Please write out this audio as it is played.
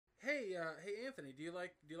Hey, Anthony, do you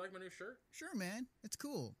like my new shirt? Sure, man. It's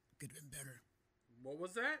cool. Could have been better. What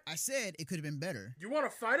was that? I said it could have been better. You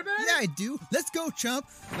want to fight about it? Yeah, I do. Let's go, chump.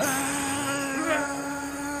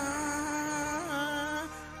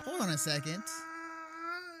 Hold on a second.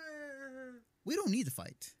 We don't need to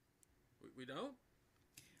fight. We don't?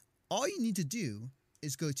 All you need to do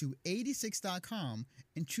is go to 86.com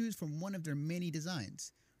and choose from one of their many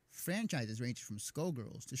designs. Franchises range from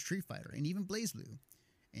Skullgirls to Street Fighter and even BlazBlue.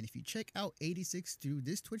 And if you check out 86 through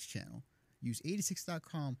this Twitch channel, use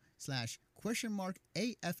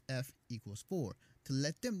 86.com/AFF=4 to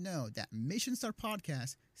let them know that Mission Star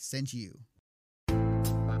Podcast sent you.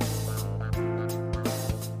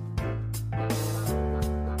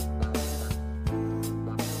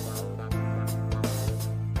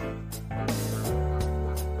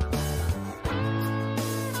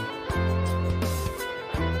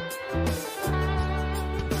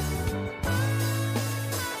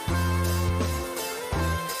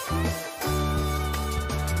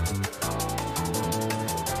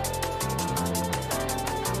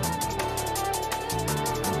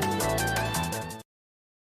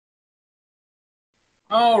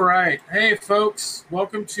 All right. Hey, folks.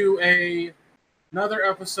 Welcome to another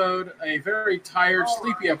episode, a very tired,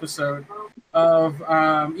 sleepy episode of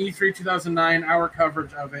E3 2009, our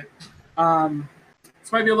coverage of it.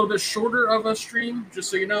 This might be a little bit shorter of a stream,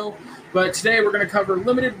 just so you know. But today we're going to cover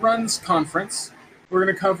Limited Runs Conference. We're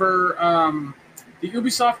going to cover the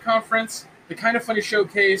Ubisoft Conference, the Kind of Funny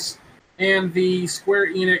Showcase, and the Square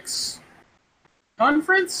Enix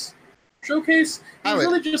Conference? Showcase? It's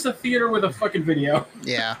really just a theater with a fucking video.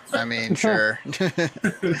 Yeah, I mean, sure.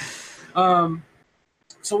 So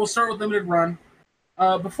we'll start with Limited Run.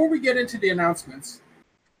 Before we get into the announcements,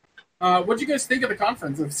 what do you guys think of the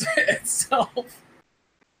conference itself?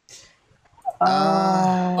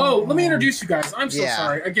 Oh, let me introduce you guys. I'm so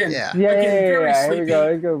sorry. Again, very sleepy.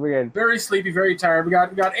 Here we go. We're good. Very sleepy, very tired. We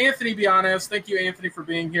got Anthony Bianes. Thank you, Anthony, for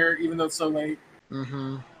being here, even though it's so late.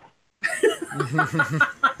 Mm-hmm.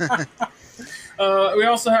 We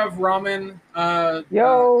also have Ramen.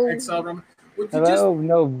 Yo. Excel Ramen. Hello.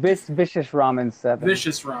 No, Vicious Ramen 7.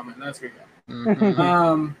 Vicious Ramen. That's good.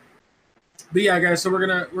 Mm-hmm. But yeah, guys. So we're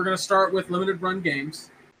gonna start with Limited Run games.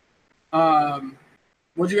 What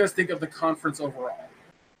do you guys think of the conference overall?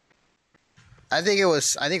 I think it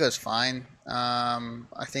was fine.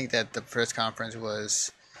 I think that the first conference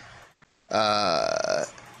was.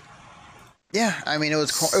 Yeah, I mean it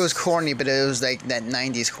was corny, but it was like that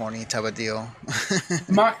 '90s corny type of deal.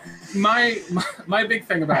 my big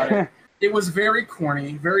thing about it was very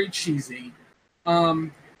corny, very cheesy,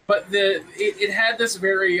 but it had this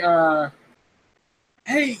very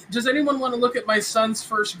hey, does anyone want to look at my son's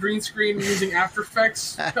first green screen using After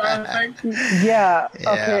Effects thing? Yeah.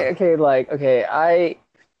 Okay.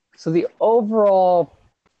 So the overall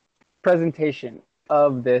presentation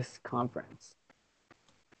of this conference.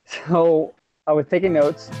 So I was taking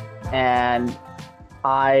notes, and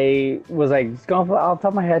I was like going off the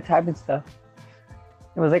top of my head, typing stuff.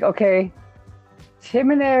 It was like, okay,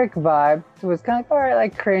 Tim and Eric vibe. So it was kind of like, all right,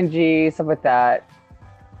 like cringy, stuff like that.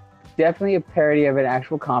 Definitely a parody of an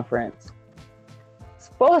actual conference.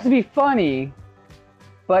 Supposed to be funny,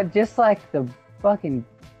 but just like the fucking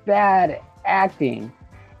bad acting,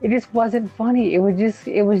 it just wasn't funny. It was just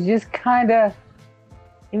kind of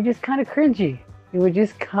cringy. It was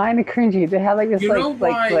just kind of cringy. They had like this they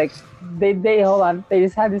hold on. They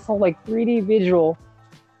just had this whole like 3D visual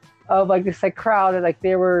of like this like crowd that like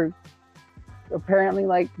they were apparently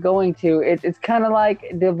like going to. It's kind of like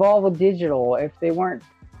Devolver Digital if they weren't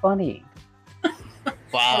funny. Wow.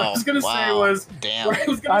 What I was gonna say was, damn. What I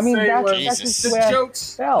was gonna say was Jesus.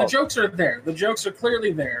 the jokes are there. The jokes are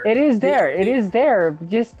clearly there. It is there. It is there.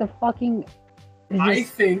 Just the fucking. I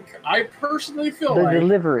personally feel the like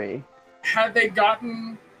delivery. Had they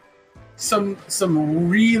gotten some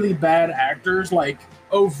really bad actors, like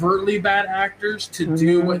overtly bad actors, to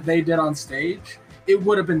do what they did on stage, it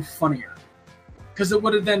would have been funnier. Because it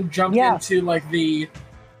would have then jumped into like the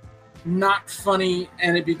not funny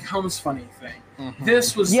and it becomes funny thing. Mm-hmm.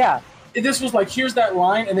 This was like, here's that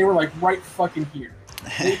line, and they were like right fucking here.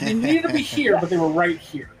 They needed to be here, but they were right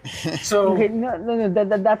here. So okay, no,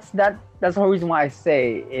 that's the whole reason why I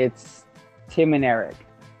say it's Tim and Eric.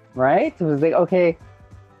 Right? So it was like, okay,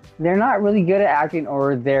 they're not really good at acting,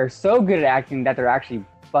 or they're so good at acting that they're actually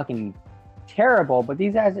fucking terrible, but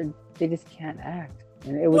these guys they just can't act.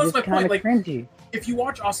 And it was just kind of cringy. If you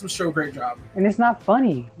watch Awesome Show, Great Job. And it's not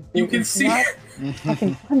funny. You can see it's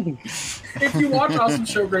fucking funny. If you watch Awesome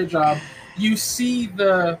Show, Great Job, you see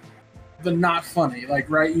the not funny, like,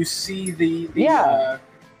 right? You see the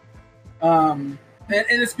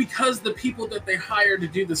and it's because the people that they hire to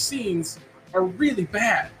do the scenes are really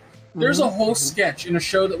bad. There's a whole sketch in a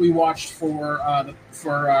show that we watched for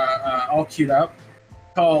All Queued Up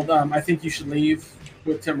called "I Think You Should Leave"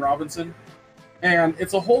 with Tim Robinson, and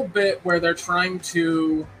it's a whole bit where they're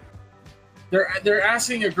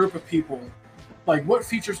asking a group of people like what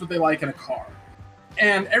features would they like in a car,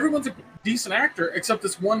 and everyone's a decent actor except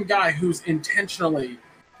this one guy who's intentionally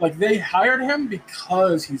like they hired him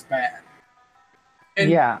because he's bad,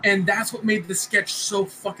 and that's what made the sketch so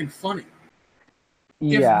fucking funny.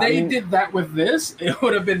 If they did that with this, it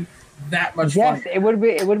would have been that much fun. Yes, it would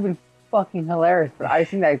have been fucking hilarious. But I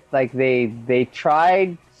think that like they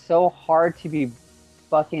tried so hard to be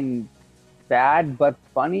fucking bad but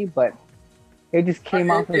funny, but it just came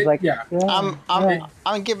off as like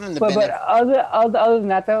I'm giving them the benefit. But other than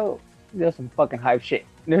that though, there's some fucking hype shit.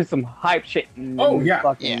 There's some hype shit. In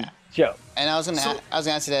fucking joke. And I was gonna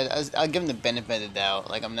answer that. I'll give them the benefit of the doubt.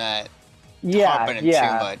 Like I'm not harping it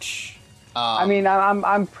too much. I mean,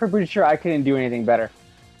 I'm pretty sure I couldn't do anything better.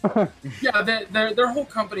 Their whole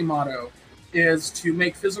company motto is to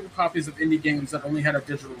make physical copies of indie games that only had a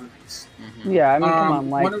digital release. Mm-hmm. Yeah, I mean,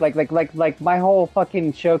 come on, like my whole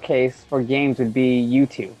fucking showcase for games would be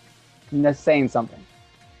YouTube. That's saying something.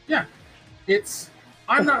 Yeah,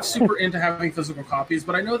 I'm not super into having physical copies,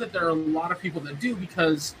 but I know that there are a lot of people that do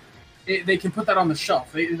because they can put that on the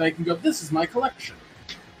shelf. They can go, this is my collection.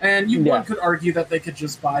 And one could argue that they could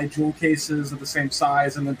just buy jewel cases of the same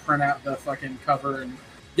size and then print out the fucking cover and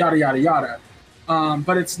yada, yada, yada.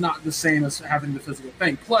 But it's not the same as having the physical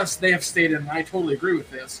thing. Plus, they have stated, and I totally agree with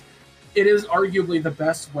this, it is arguably the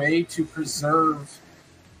best way to preserve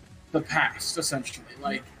the past, essentially.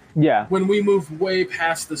 Like, when we move way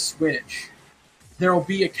past the Switch, there will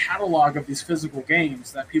be a catalog of these physical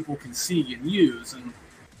games that people can see and use. And,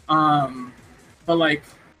 but like,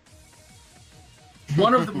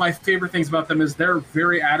 one of my favorite things about them is they're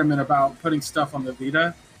very adamant about putting stuff on the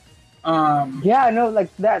Vita. Like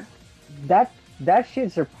that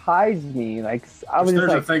shit surprised me. Like I was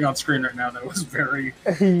there's a thing on screen right now that was very.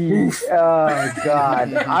 Oh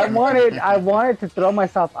God! I wanted to throw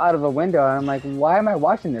myself out of a window, and I'm like, why am I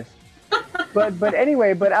watching this? But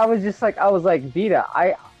anyway, I was like Vita.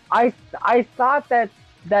 I thought that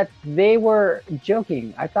they were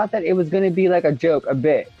joking. I thought that it was going to be like a joke a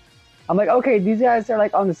bit. I'm like, okay, these guys are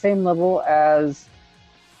like on the same level as,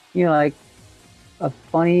 like a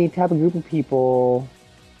funny type of group of people.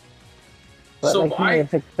 But so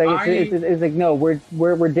it's like no,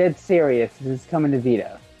 we're dead serious. This is coming to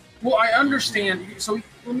Vita. Well, I understand. So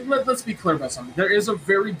let's be clear about something. There is a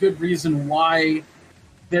very good reason why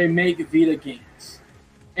they make Vita games,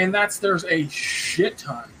 and there's a shit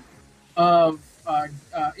ton of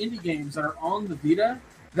indie games that are on the Vita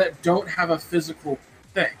that don't have a physical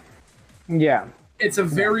thing. Yeah. It's a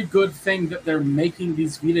very good thing that they're making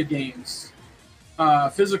these Vita games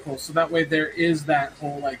physical, so that way there is that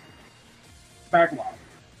whole, like, backlog.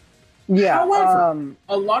 Yeah. However,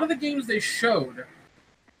 a lot of the games they showed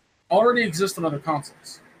already exist on other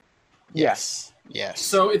consoles. Yes.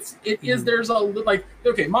 So there's a, like,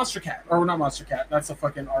 okay, Monster Cat, or not Monster Cat, that's a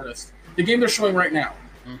fucking artist. The game they're showing right now,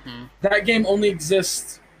 that game only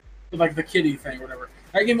exists, like the kitty thing or whatever,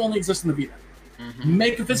 that game only exists in the Vita.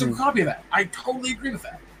 Make a physical copy of that. I totally agree with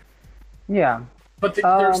that. Yeah. But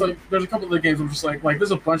there's a couple of the games I'm just like there's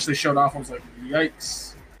a bunch they showed off. I was like,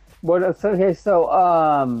 yikes. So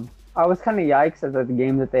I was kind of yikes at the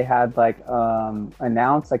game that they had like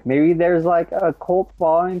announced. Like maybe there's like a cult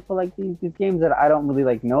following for like these games that I don't really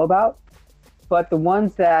like know about. But the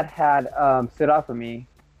ones that had stood out for me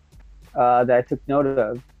that I took note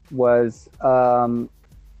of was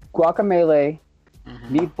Guacamelee,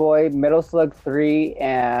 Meat Boy, Metal Slug 3,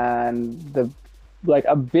 and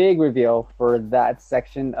a big reveal for that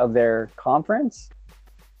section of their conference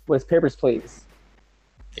was Papers, Please.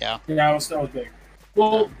 Yeah, that was big.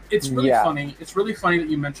 Well, it's really funny. It's really funny that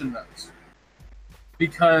you mentioned those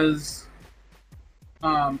because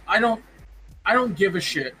I don't give a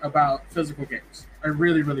shit about physical games. I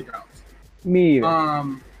really, really don't. Me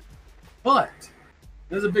either. But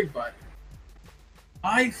there's a big but.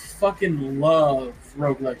 I fucking love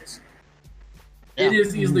Rogue Legacy. Yeah. It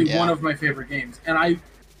is easily one of my favorite games, and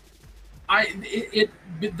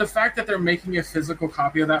the fact that they're making a physical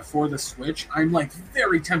copy of that for the Switch, I'm like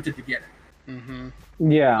very tempted to get it.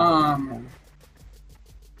 Yeah. And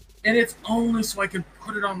it's only so I can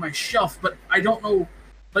put it on my shelf, but I don't know.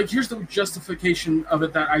 Like, here's the justification of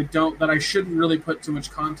it that I shouldn't really put too much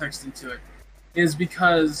context into it, is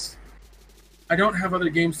because I don't have other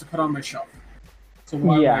games to put on my shelf. So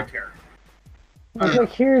why would I care?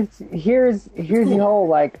 Like here's cool. The whole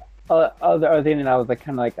like other thing that I was like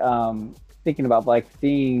kind of like thinking about, like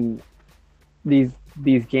seeing these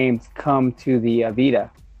games come to the Vita,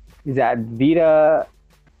 is that Vita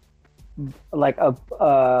like a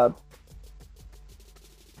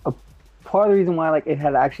part of the reason why like it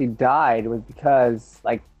had actually died was because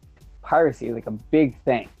like piracy is like a big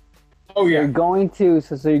thing. Oh yeah. You're going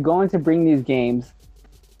to bring these games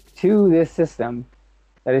to this system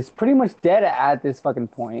that is pretty much dead at this fucking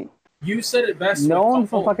point. You said it best. Known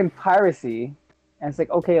for fucking piracy, and it's like,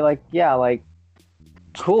 okay, like yeah, like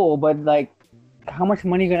cool, but like how much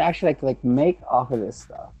money are you gonna actually like make off of this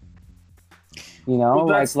stuff? You know,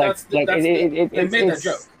 well, they made that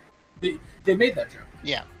joke. They made that joke.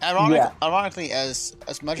 Yeah. Ironically, as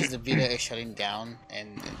much as the Vita is shutting down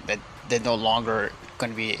and that they're no longer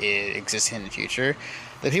going to be existing in the future,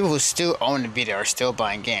 the people who still own the Vita are still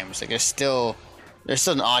buying games. Like there's still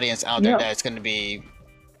an audience out there that's going to be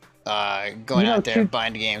going out there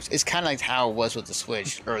buying the games. It's kind of like how it was with the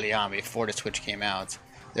Switch early on before the Switch came out.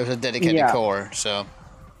 There was a dedicated core. So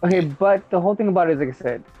okay, but the whole thing about it is, like I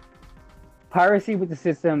said, piracy with the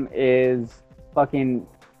system is fucking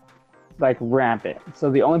like rampant.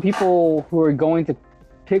 So the only people who are going to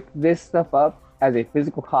pick this stuff up as a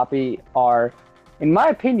physical copy are, in my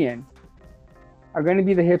opinion, are going to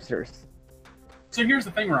be the hipsters. So here's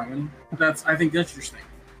the thing, Roman. I think that's interesting.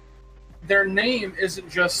 Their name isn't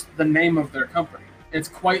just the name of their company. It's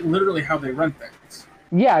quite literally how they run things.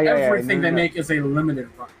 Yeah. Everything they make is a limited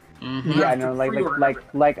run. Mm-hmm. Yeah, no,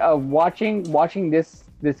 like watching this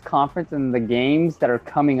conference and the games that are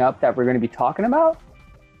coming up that we're going to be talking about.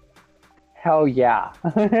 Hell yeah.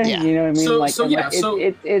 Yeah. You know what I mean? So it's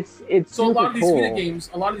so a lot of these cool.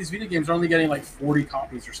 Vita games are only getting like 40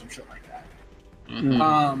 copies or some shit like that.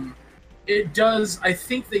 Mm-hmm. It does. I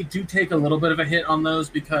think they do take a little bit of a hit on those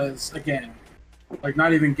because, again, like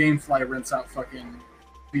not even GameFly rents out fucking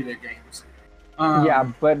Vita games.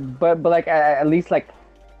 Yeah, but like at least like,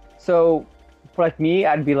 so for like me,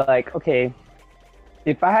 I'd be like, okay,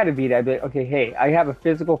 if I had a Vita, I'd be like, okay, hey, I have a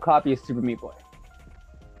physical copy of Super Meat Boy,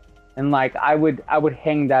 and like I would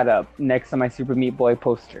hang that up next to my Super Meat Boy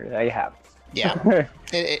poster that I have. Yeah,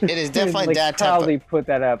 it is definitely like, that type probably of... put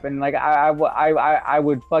that up, and like I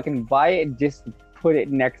would fucking buy it just to put it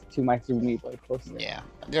next to my Super Meat Boy poster. Yeah,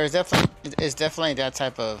 it's definitely that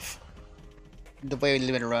type of... The way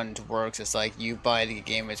limited run works is like you buy the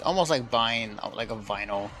game. It's almost like buying like a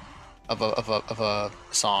vinyl of a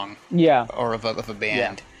song. Yeah. Or of a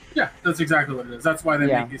band. Yeah, that's exactly what it is. That's why they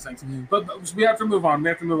make these things. But we have to move on.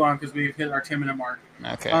 Because we've hit our 10-minute mark.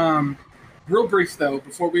 Okay. Real brief though,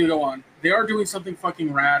 before we go on, they are doing something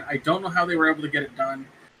fucking rad. I don't know how they were able to get it done,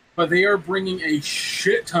 but they are bringing a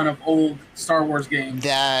shit ton of old Star Wars games.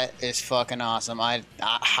 That is fucking awesome.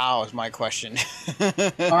 How is my question?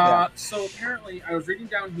 So apparently, I was reading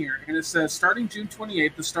down here, and it says, starting June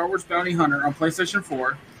 28th, the Star Wars Bounty Hunter on PlayStation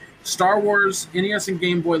 4, Star Wars, NES, and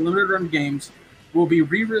Game Boy limited run games will be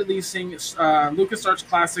re-releasing LucasArts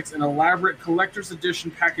classics and elaborate collector's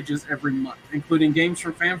edition packages every month, including games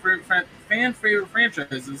from fan favorite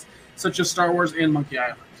franchises such as Star Wars and Monkey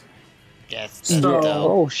Island. Yes. So,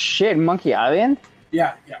 oh shit, Monkey Island?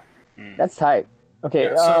 Yeah. That's tight.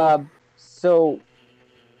 Okay, Yeah, so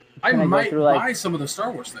I might buy some of the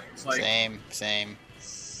Star Wars things. Like, Same.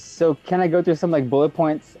 So can I go through some like bullet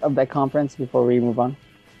points of that conference before we move on?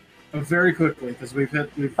 Very quickly, because we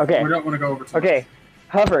don't want to go over too much. Okay,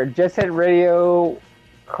 Hover, Jet Set Radio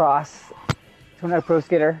Cross, Tornado Pro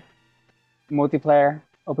Skater, multiplayer,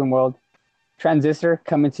 open world, Transistor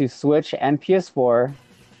coming to Switch and PS4,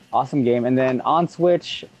 awesome game. And then on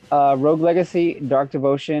Switch, Rogue Legacy, Dark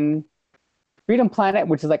Devotion, Freedom Planet,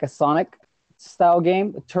 which is like a Sonic style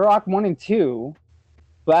game, Turok 1 and 2,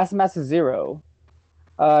 Blast Master Zero,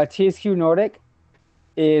 THQ Nordic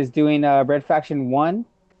is doing Red Faction 1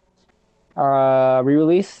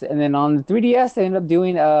 re-release, and then on the 3DS they ended up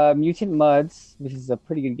doing Mutant Mudds, which is a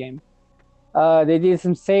pretty good game. They did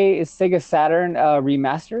some Sega Saturn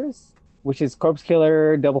remasters, which is Corpse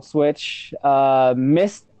Killer, Double Switch,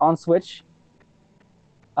 Myst on Switch,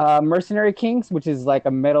 Mercenary Kings, which is like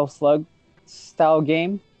a Metal Slug style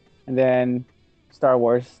game, and then Star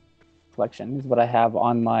Wars Collection is what I have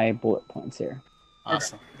on my bullet points here.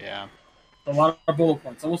 Awesome. Okay. Yeah. A lot of bullet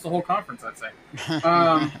points, almost the whole conference, I'd say.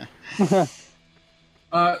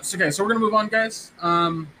 So we're gonna move on, guys.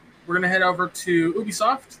 We're gonna head over to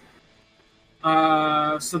Ubisoft.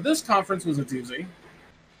 So this conference was a doozy.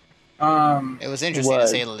 It was interesting to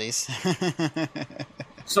say the least.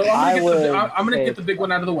 So I'm gonna get the big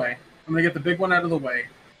one out of the way.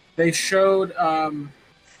 They showed. I'm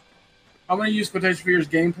gonna use quotation for yours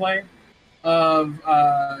gameplay of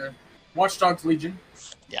Watch Dogs Legion.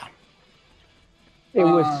 Yeah. It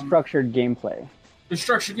was structured gameplay. The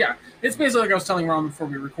structured, yeah. It's basically like I was telling Ron before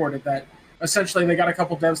we recorded that essentially they got a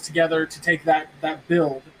couple devs together to take that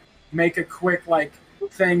build, make a quick like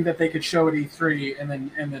thing that they could show at E3, and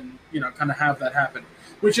then kind of have that happen,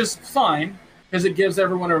 which is fine because it gives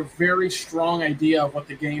everyone a very strong idea of what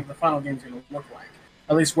the final game is going to look like,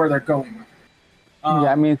 at least where they're going with it.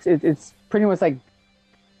 Yeah, I mean it's pretty much like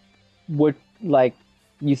what like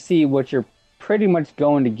you see what you're pretty much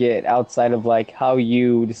going to get outside of like how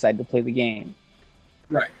you decide to play the game.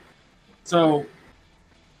 Right. So,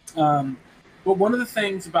 but one of the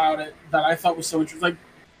things about it that I thought was so interesting, like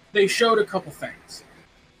they showed a couple things,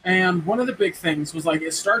 and one of the big things was like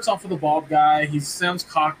it starts off with a bald guy. He sounds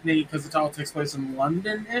Cockney because it all takes place in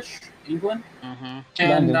London-ish, England,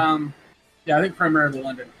 and yeah, I think primarily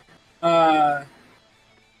London.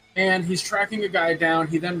 And he's tracking a guy down.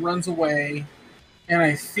 He then runs away, and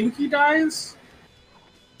I think he dies.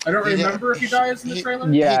 I don't remember if he dies in the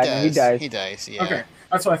trailer. Yeah, he dies. He dies. Yeah. Okay,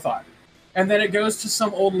 that's what I thought. And then it goes to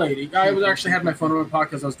some old lady. I was actually had my phone on my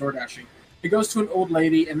pocket because I was door dashing. It goes to an old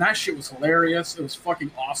lady, and that shit was hilarious. It was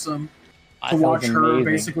fucking awesome to watch her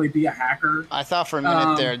basically be a hacker. I thought for a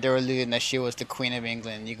minute they were alluding that she was the Queen of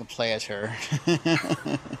England. You can play as her.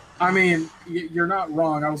 I mean, you're not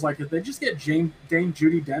wrong. I was like, if they just get Dame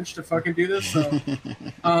Judi Dench to fucking do this, so.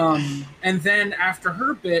 And then after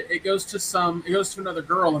her bit, it goes to another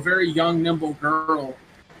girl, a very young, nimble girl,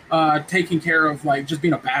 taking care of like just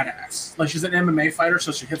being a badass. Like she's an MMA fighter,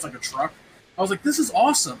 so she hits like a truck. I was like, this is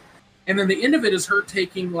awesome. And then the end of it is her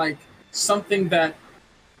taking like something that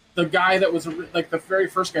the guy that was like the very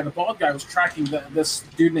first guy, the bald guy, was tracking this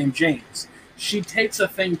dude named James. She takes a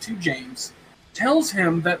thing to James, tells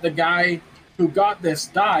him that the guy who got this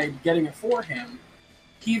died getting it for him.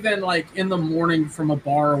 He then, like, in the morning from a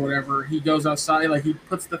bar or whatever, he goes outside, like, he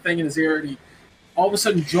puts the thing in his ear, and he all of a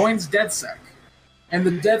sudden joins DedSec. And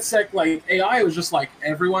the DedSec, like, AI was just like,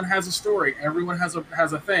 everyone has a story, everyone has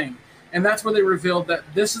a thing. And that's where they revealed that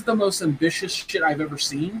this is the most ambitious shit I've ever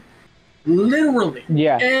seen. Literally,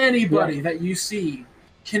 anybody that you see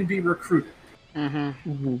can be recruited.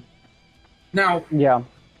 Now,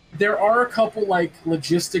 there are a couple like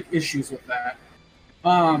logistic issues with that.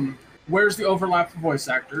 Where's the overlap for voice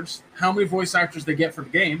actors? How many voice actors they get for the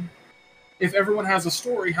game? If everyone has a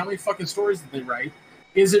story, how many fucking stories did they write?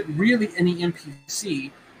 Is it really any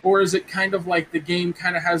NPC, or is it kind of like the game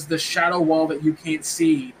kind of has this shadow wall that you can't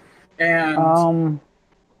see? And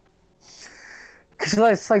because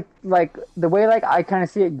it's like the way like I kind of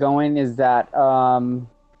see it going is that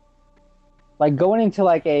like going into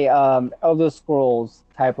like a Elder Scrolls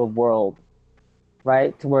type of world,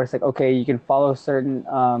 right? To where it's like, okay, you can follow certain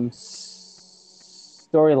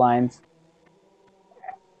storylines,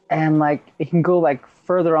 and like it can go like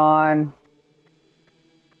further on.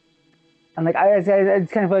 And like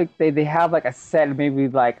it's kind of like they have like a set of maybe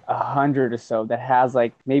like 100 or so that has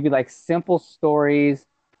like maybe like simple stories,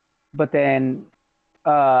 but then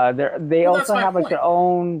they also have like their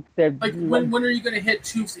own. Like when are you going to hit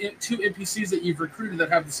two NPCs that you've recruited that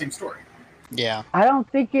have the same story? Yeah, I don't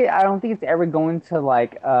think it's ever going to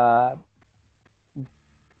like go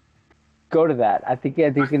to that. I think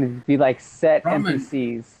it's going to be like set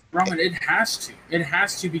NPCs. Roman, it has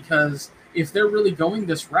to because if they're really going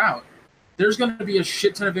this route, there's going to be a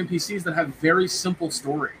shit ton of NPCs that have very simple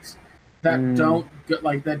stories that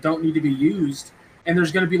don't need to be used. And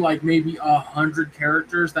there's going to be like maybe 100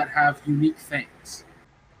 characters that have unique things.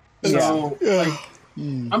 So,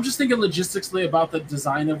 I'm just thinking logistically about the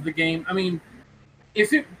design of the game. I mean,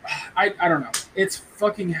 I don't know. It's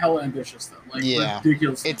fucking hella ambitious though. Like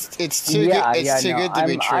ridiculous. It's too good. It's too good to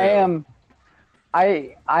be true.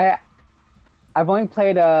 I've only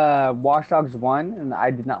played Watch Dogs 1 and I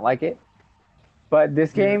did not like it. But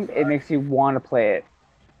this game, it makes you want to play it.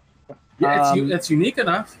 Yeah, it's unique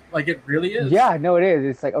enough. Like, it really is. Yeah, no, it is.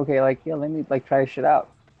 It's like, okay, like, let me, like, try this shit out.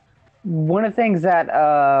 One of the things that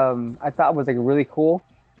I thought was, like, really cool,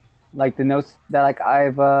 like, the notes that, like,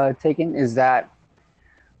 I've taken is that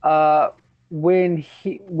when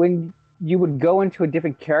you would go into a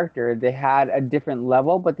different character, they had a different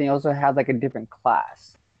level, but they also had, like, a different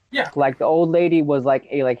class. Yeah. Like, the old lady was, like,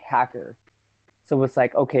 a, like, hacker. So it's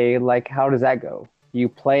like, okay, like, how does that go? Do you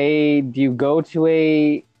go to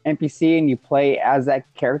a NPC and you play as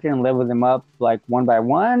that character and level them up like one by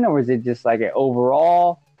one, or is it just like an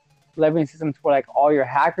overall leveling system where like all your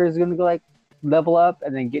hackers are gonna go like level up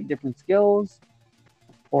and then get different skills,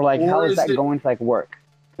 or like how is that going to like work?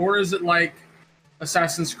 Or is it like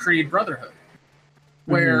Assassin's Creed Brotherhood,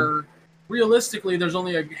 where realistically there's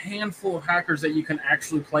only a handful of hackers that you can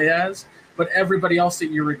actually play as, but everybody else that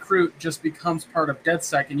you recruit just becomes part of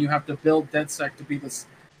DedSec, and you have to build DedSec to be this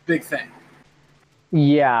big thing.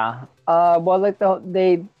 Yeah. Well, like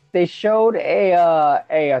they showed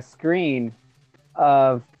a screen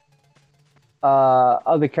of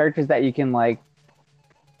the characters that you can like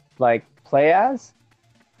play as,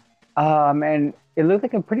 and it looked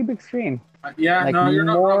like a pretty big screen. Yeah, Like no, you're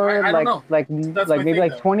not more wrong. I don't know. like That's like my maybe thing,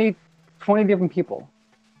 like though. 20 different people.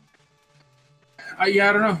 Yeah,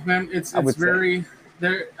 I don't know, man. It's would say. very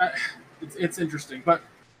there. It's interesting, but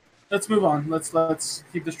let's move on. Let's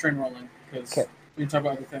keep this train rolling because Okay. we can talk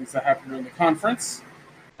about other things that happened during the conference.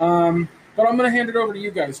 But I'm going to hand it over to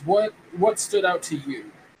you guys. What stood out to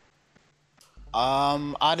you?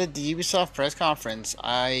 Out of the Ubisoft press conference,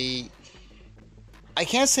 I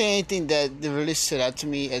can't say anything that really stood out to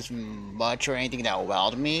me as much or anything that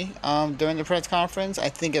wowed me during the press conference. I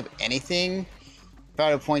think of anything, if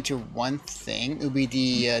I were to point to one thing, it would be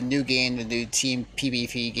the new game, the new Team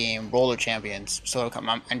PvP game, Roller Champions. So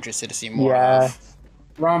I'm interested to see more Yeah. of.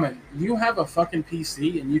 Ramen, you have a fucking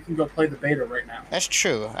PC and you can go play the beta right now. That's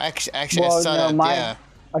true. Actually, Well, I saw no, that. my- Yeah.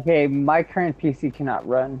 Okay, my current PC cannot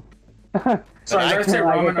run. Sorry, did I say I-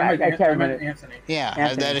 Ramen? I can't I meant remember. Anthony. Yeah,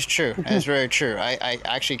 Anthony. that is true. That is very true. I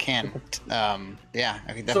actually can. Yeah,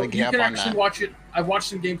 I can So definitely you get can up on actually that. watch it. I watched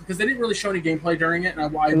some gameplay because they didn't really show any gameplay during it,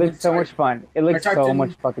 and I It looks so much fun. It looks typed so in-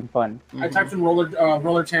 much fucking fun. I typed in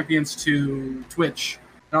Roller Champions to Twitch,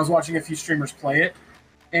 and I was watching a few streamers play it,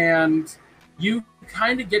 and you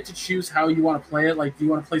kind of get to choose how you want to play it. Like, do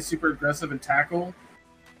you want to play super aggressive and tackle,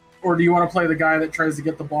 or do you want to play the guy that tries to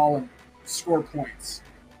get the ball and score points?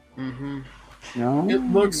 Mm-hmm. No, It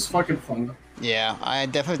looks fucking fun. Yeah, I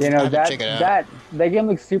definitely You know have to that check it out. that game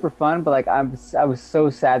looks super fun, but like I was so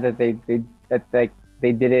sad that they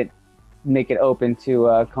didn't make it open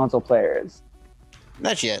to console players.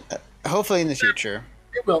 Not yet. Hopefully in the future.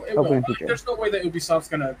 It will. It Hopefully will. in the future. There's no way that Ubisoft's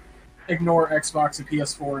gonna ignore Xbox and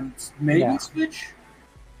PS4 and maybe Yeah. Switch.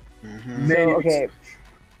 Mm-hmm. Maybe okay. Switch.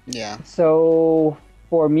 Yeah. So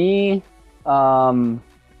for me,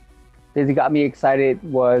 that got me excited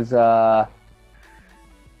was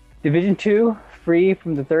Division 2 free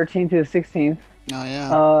from the 13th to the 16th. Oh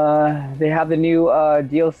yeah. They have the new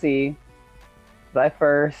DLC July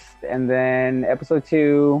 1st, and then episode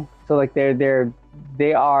 2. So like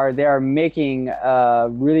they are making a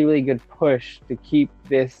really good push to keep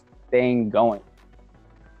this thing going,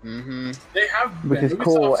 Mm-hmm. They have which been. is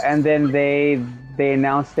cool. Ubisoft's- And then they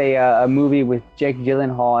announced a movie with Jake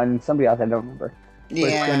Gyllenhaal and somebody else I don't remember. But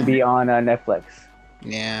it's going Yeah. to be on Netflix.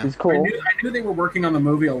 Yeah. It's cool. I knew they were working on the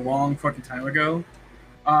movie a long fucking time ago.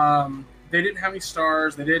 They didn't have any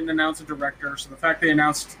stars. They didn't announce a director. So the fact they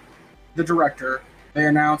announced the director, they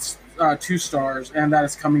announced 2 stars, and that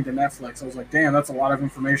is coming to Netflix. I was like, damn, that's a lot of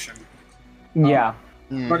information. Yeah.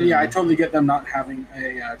 But yeah, I totally get them not having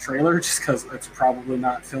a trailer just because it's probably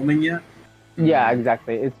not filming yet. Yeah,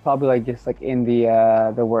 exactly. It's probably like just like in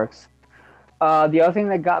the works. The other thing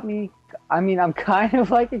that got me, I mean, I'm kind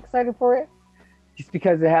of like excited for it, just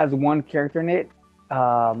because it has one character in it.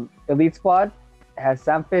 Elite Squad. It has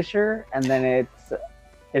Sam Fisher, and then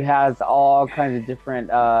it has all kinds of different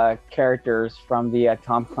characters from the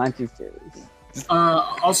Tom Clancy series.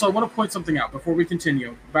 Also, I want to point something out before we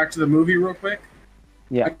continue. Back to the movie real quick.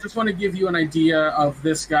 Yeah. I just want to give you an idea of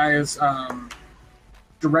this guy's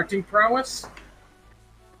directing prowess.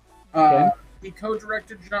 Okay. He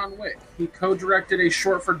co-directed John Wick. He co-directed a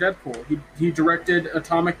short for Deadpool. He directed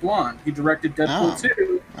Atomic Blonde. He directed Deadpool Oh.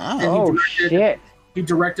 2. Oh. he Oh directed- shit! He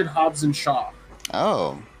directed Hobbs and Shaw.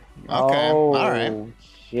 Oh. Okay. Oh, All right.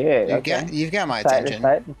 shit! You've got my Tight, attention.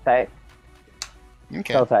 tight, tight.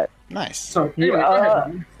 Okay. So tight. Nice. So Yeah, anyway, go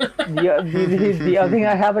ahead, Ryan. The other thing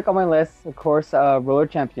I have like on my list, of course, Roller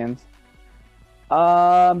Champions. The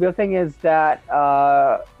other thing is that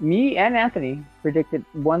me and Anthony predicted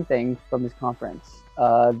one thing from this conference.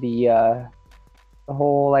 The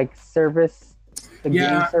whole like service, the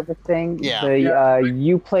Yeah. game service thing. Yeah. The Yeah.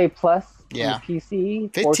 Uplay Plus Yeah. on PC.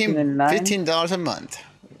 $15 a month.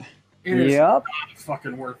 It is Yep. not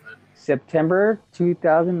fucking worth it. September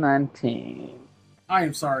 2019. I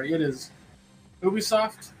am sorry. It is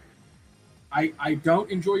Ubisoft. I don't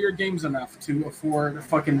enjoy your games enough to afford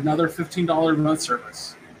fucking another $15 a month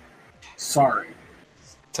service. Sorry.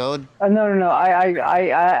 Toad. No. I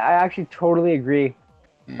actually totally agree.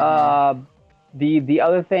 Mhm. The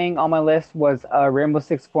other thing on my list was Rainbow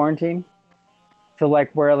Six Quarantine. So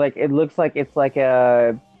like where like it looks like it's like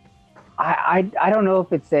a I don't know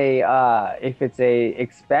if it's a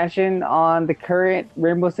expansion on the current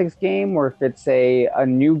Rainbow Six game or if it's a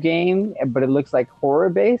new game, but it looks like horror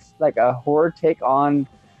based, like a horror take on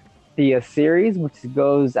the series, which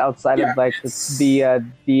goes outside Yeah, of like it's-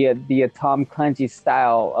 the Tom Clancy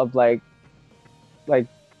style of like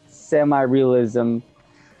semi-realism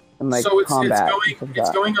and like so combat. and stuff like it's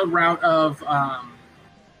that. going a route of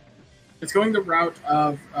it's going the route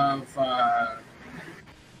of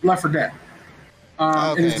Left 4 Dead.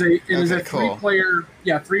 Okay. It is a Okay, cool.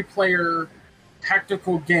 three-player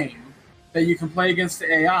tactical game that you can play against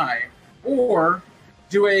the AI, or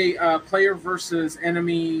do a player versus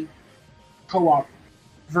enemy co-op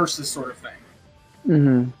versus sort of thing.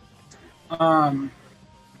 Mm-hmm.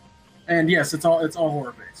 And yes, it's all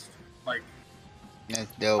horror based. Like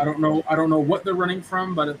That's dope. I don't know what they're running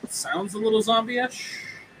from, but it sounds a little zombie-ish.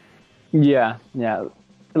 Yeah, yeah.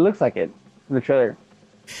 It looks like it in the trailer.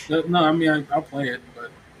 No, I mean I'll play it,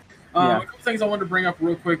 but Yeah. a couple things I wanted to bring up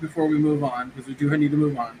real quick before we move on, because we do need to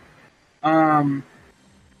move on.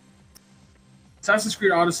 Assassin's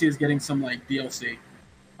Creed Odyssey is getting some like DLC.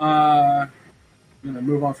 I'm gonna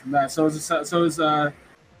move on from that. So is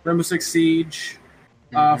Rainbow Six Siege.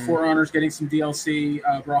 For Honor's getting some DLC.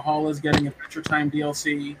 Brawlhalla's getting Adventure Time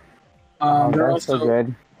DLC. They're That's so also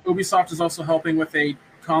good. Ubisoft is also helping with a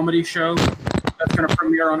comedy show that's going to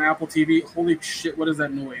premiere on Apple TV. Holy shit! What is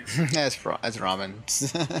that noise? That's ramen.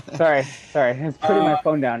 Sorry. I was putting my Uh,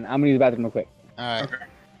 phone down. I'm gonna use the bathroom real quick. All right. Okay.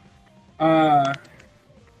 But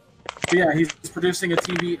yeah, he's producing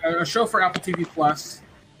a show for Apple TV Plus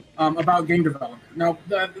about game development. Now,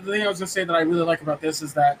 the thing I was going to say that I really like about this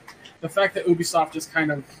is that the fact that Ubisoft is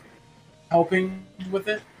kind of helping with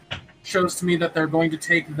it shows to me that they're going to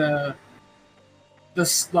take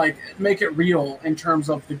make it real in terms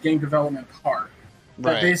of the game development part.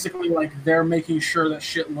 That Right. basically, like, they're making sure that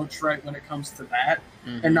shit looks right when it comes to that,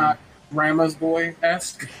 Mhm. and not Grandma's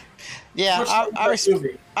Boy-esque. Yeah, Which I, is I, a res-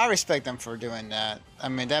 movie. I respect them for doing that. I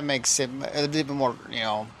mean, that makes it a little bit more,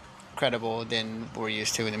 credible than we're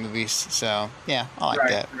used to in the movies. So, yeah, I like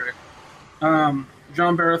that. Right.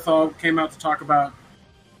 John Barathol came out to talk about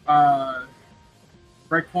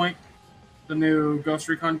Breakpoint, the new Ghost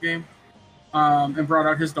Recon game, and brought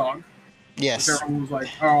out his dog. Yes. Everyone was like,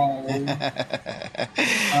 "Oh."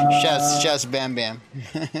 Shouts Bam Bam.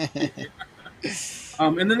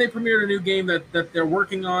 And then they premiered a new game that they're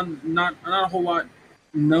working on. Not a whole lot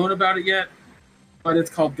known about it yet, but it's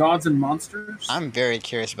called Gods and Monsters. I'm very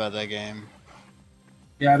curious about that game.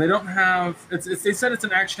 Yeah, they don't have. They said it's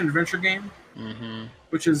an action adventure game, Mm-hmm.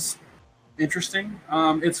 which is interesting.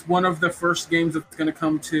 It's one of the first games that's going to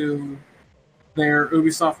come to their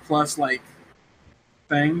Ubisoft Plus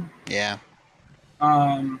thing. Yeah.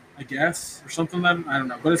 I guess, or something that I don't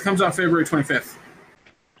know. But it comes out February 25th,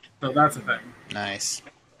 so that's a thing. Nice.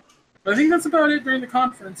 But I think that's about it during the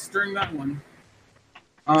conference, during that one.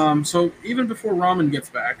 So even before Ramen gets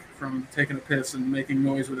back from taking a piss and making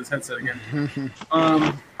noise with his headset again,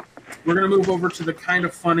 we're gonna move over to the kind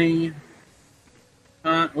of funny,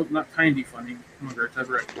 not kindy funny. Oh my God, that's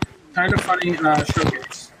right. Kind of funny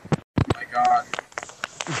showcase. Oh my God,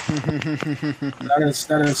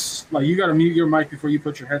 that is like you gotta mute your mic before you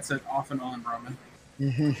put your headset off and on, Ramen.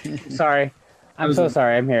 Sorry. I'm so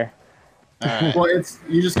sorry. I'm here. All right. Well,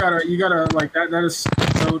 you gotta like that. That is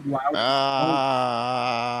so loud.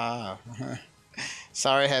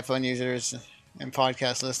 Sorry, headphone users and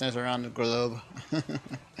podcast listeners around the globe.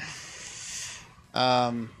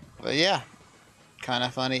 But yeah, kind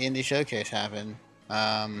of funny indie showcase happened.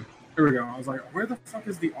 Here we go. I was like, where the fuck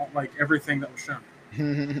is the everything that was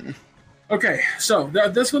shown? Okay, so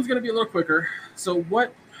this one's gonna be a little quicker. So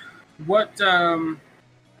what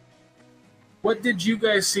did you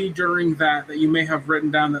guys see during that you may have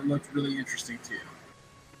written down that looked really interesting to you?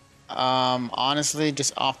 Honestly,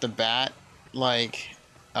 just off the bat,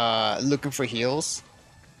 looking for heals,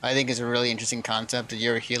 I think is a really interesting concept. That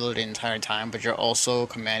you're a healer the entire time, but you're also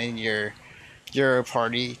commanding your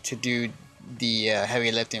party to do the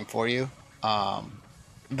heavy lifting for you. That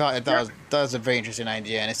was a very interesting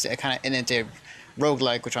idea, and it's a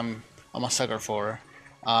roguelike, which I'm a sucker for.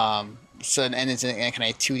 And it's a kind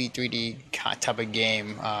of 2D, 3D type of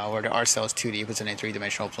game where the art style is 2D, but it's in a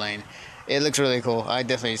three-dimensional plane. It looks really cool. I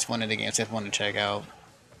definitely just wanted the game, so I wanted to check out.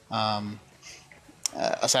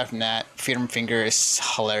 Aside from that, Freedom Finger is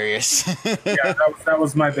hilarious. Yeah, that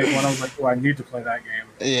was my big one. I was like, oh, I need to play that game.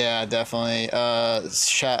 Yeah, definitely.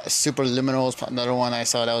 Superliminal is another one I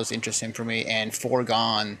saw that was interesting for me, and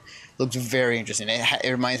Foregone looks very interesting. It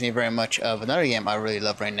reminds me very much of another game I really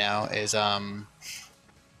love right now is Dead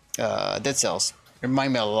Cells. It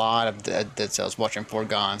reminds me a lot of Dead Cells. Watching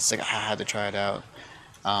Foregone, it's like I had to try it out.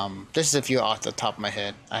 This is a few off the top of my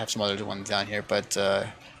head. I have some other ones down here, but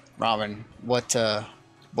Robin, what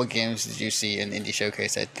games did you see in Indie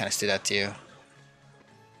Showcase that kind of stood out to you?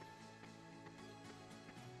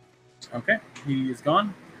 Okay, he is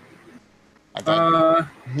gone. I thought. Uh,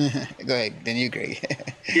 Go ahead. Then you, Greg.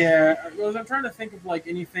 yeah, I'm trying to think of like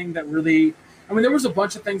anything that really. I mean, there was a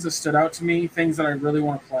bunch of things that stood out to me, things that I really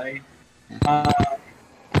want to play.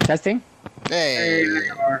 Testing. Hey, there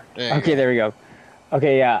you are. There you Okay, go. there we go.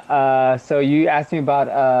 Okay, yeah. So you asked me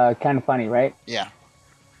about Kind of Funny, right? Yeah.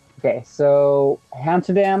 Okay, so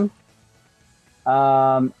Amsterdam,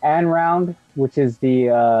 and Round, which is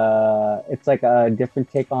the it's like a different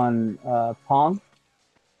take on Pong.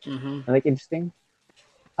 Mm-hmm. I like interesting.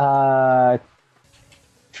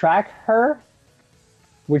 Track Her,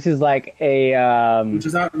 which is like a Which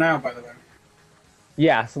is out now, by the way.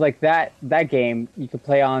 yeah, so like that game you could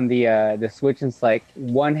play on the Switch, and it's like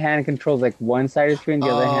one hand controls like one side of the screen, the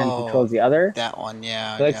other hand Oh, controls the other. That one,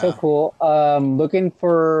 yeah. They're like so cool. Looking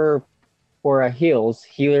for a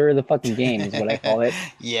healer the fucking game is what I call it.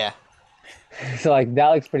 Yeah. So like that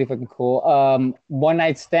looks pretty fucking cool. One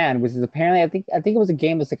Night Stand, which is apparently I think it was a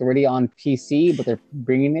game that's like already on PC, but they're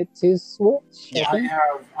bringing it to Switch. Yeah. I think.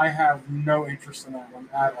 I have no interest in that one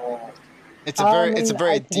at all. It's a very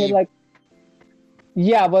I'd say, deep. like,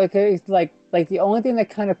 yeah, but it's like the only thing that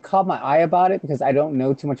kind of caught my eye about it, because I don't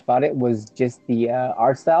know too much about it, was just the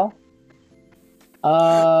art style.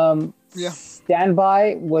 Yeah.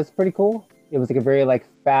 Standby was pretty cool. It was like a very like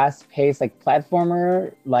fast-paced like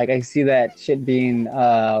platformer. Like I see that shit being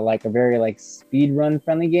like a very like speed run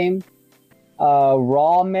friendly game.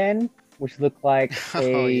 Raw Men, which looked like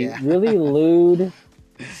a Oh, yeah. really lewd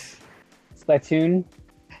Splatoon.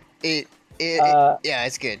 Yeah,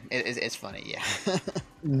 it's good. It's funny. Yeah.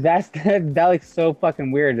 That looks so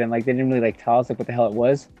fucking weird, and like they didn't really like tell us like what the hell it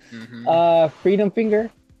was. Mm-hmm. Freedom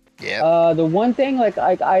Finger. Yeah. The one thing like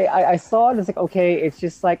I saw it, it's like, okay, it's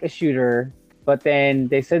just like a shooter, but then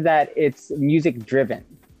they said that it's music driven.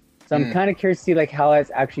 So I'm kind of curious to see like how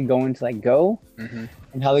it's actually going to like go, Mm-hmm.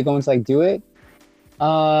 and how they're going to like do it.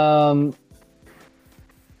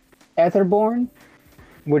 Etherborn,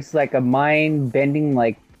 which is like a mind bending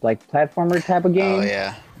like platformer type of game. Oh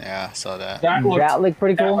yeah, I saw that. That Looked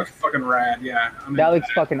pretty that cool. looks fucking rad. Yeah, I'm That into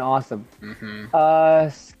looks fucking awesome. Mm-hmm.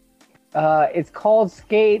 It's called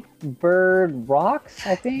Skatebird Rocks,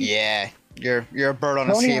 I think. Yeah, you're a bird on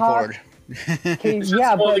Tony a skateboard. Okay, It's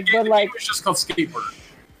yeah, well, the but game like was just called Skatebird.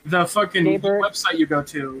 The fucking Skatebird. website you go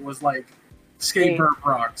to was like Skatebird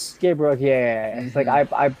Rocks. Skatebird, yeah. It's like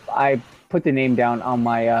I put the name down on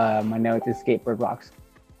my my notes is Skatebird Rocks.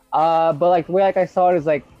 But like the way like I saw it is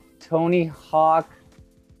like Tony Hawk,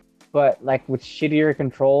 but like with shittier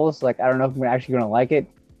controls. Like I don't know if I'm actually gonna like it.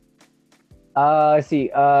 Let's see.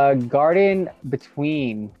 Garden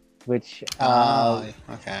Between, which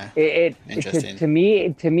Okay. Interesting. to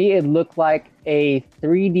me it looked like a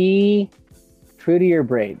 3D Prettier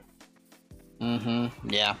Braid. Mm-hmm.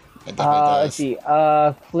 Yeah, it definitely Let's does.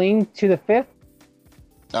 see. Fling to the Fifth.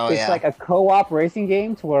 Oh It's yeah. like a co-op racing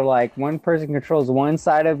game to where like one person controls one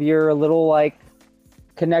side of your little like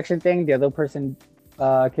connection thing, the other person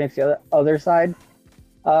connects the other side.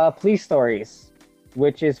 Police Stories,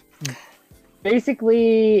 which is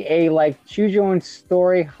basically a like choose your own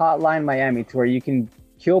story Hotline Miami, to where you can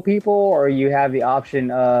kill people or you have the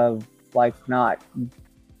option of like not,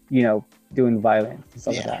 doing violence and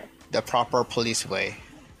stuff like that. The proper police way.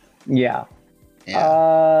 Yeah.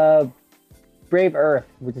 Yeah. Brave Earth,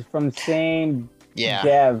 which is from the same Yeah.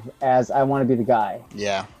 dev as I Want to Be the Guy.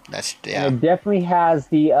 Yeah. And it definitely has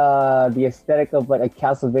the aesthetic of like a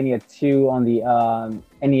Castlevania 2 on the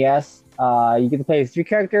NES. You get to play as 3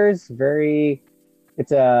 characters.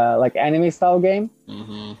 It's a like anime style game.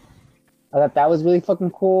 Mm-hmm. I thought that was really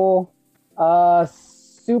fucking cool.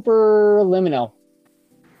 Super Liminal.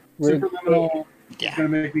 Superliminal is Yeah. gonna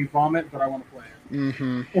make me vomit, but I want to play it.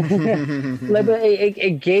 Mm-hmm. Like, but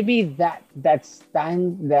it gave me that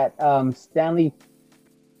Stanley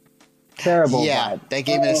Parable Yeah, vibe. they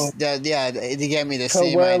gave me this. They gave me the To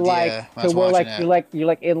same where idea. when I was to where watching like it. you're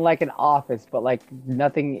like in like an office, but like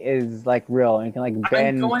nothing is like real, and you can like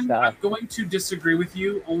bend I'm stuff. going to disagree with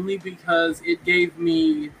you only because it gave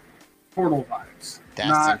me Portal vibes. That's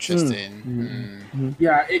Not- interesting. Mm.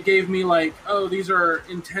 Yeah, it gave me like, oh, these are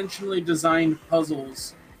intentionally designed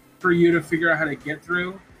puzzles for you to figure out how to get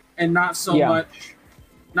through, and not so Yeah. much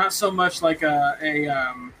like a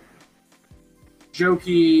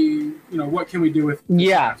jokey. What can we do with? this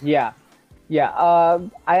Yeah.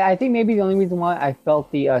 task? I think maybe the only reason why I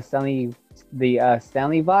felt the Stanley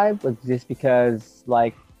vibe was just because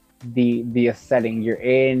like the setting you're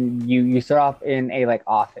in. You start off in a like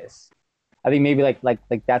office. I think maybe like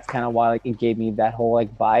that's kind of why like it gave me that whole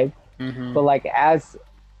like vibe. Mm-hmm. But like as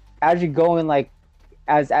you go in like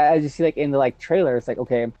as you see like in the like trailer, it's like,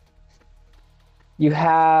 okay, you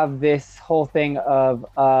have this whole thing of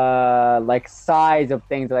like size of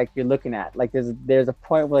things like you're looking at. Like there's a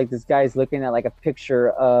point where like this guy's looking at like a picture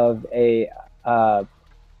of uh,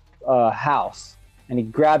 a house, and he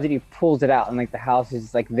grabs it, he pulls it out, and like the house is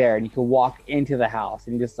just like there, and you can walk into the house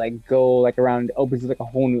and just like go like around, it opens like a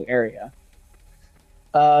whole new area.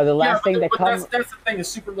 The last thing that comes. That's the thing. Is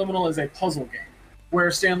Superliminal is a puzzle game,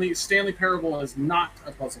 where Stanley Parable is not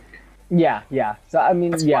a puzzle game. Yeah. So I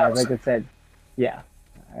mean, That's yeah, what I was like I said, yeah,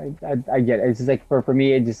 I get it. It's just like for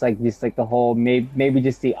me, it just like the whole maybe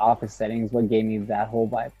just the office settings what gave me that whole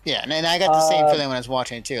vibe. Yeah, and I got the same feeling when I was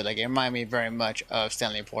watching it too. Like it reminded me very much of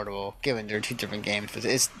Stanley Portable, given they're two different games, but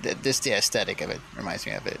it's just the aesthetic of it reminds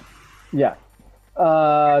me of it. Yeah.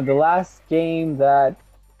 The last game that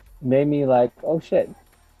made me like, oh shit,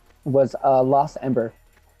 was Lost Ember.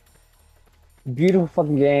 Beautiful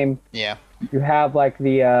fucking game. Yeah. You have like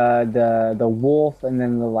the wolf and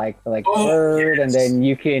then the bird, yes. and then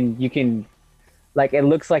you can like it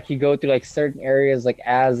looks like you go through like certain areas like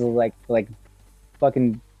as like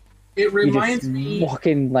fucking It reminds you just me.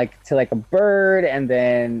 walking like to like a bird, and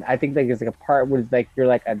then I think like there's like a part where it's like you're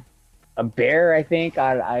like a bear. I think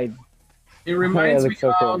It reminds it me looks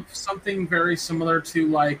so cool. of something very similar to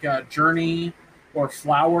like Journey or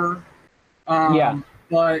Flower. Yeah.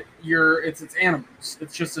 But it's animals.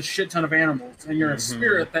 It's just a shit ton of animals, and you're a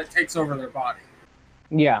spirit that takes over their body.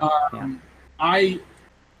 Yeah. I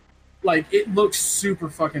like it looks super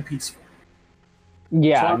fucking peaceful.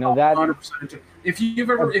 Yeah. So No, that 100% into it. If you've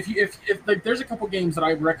ever, if like, there's a couple games that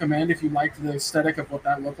I recommend if you like the aesthetic of what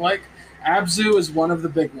that looked like. Abzu is one of the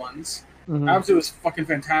big ones. mhm. Abzu is fucking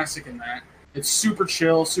fantastic in that. It's super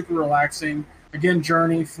chill, super relaxing. Again,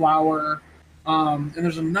 Journey, Flower, and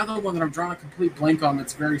there's another one that I'm drawing a complete blank on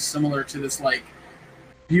that's very similar to this like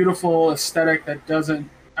beautiful aesthetic that doesn't.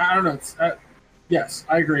 I don't know. It's yes,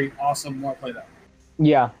 I agree. Awesome. Want to play that?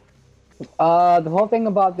 Yeah. The whole thing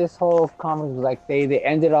about this whole conference was like they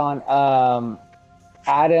ended on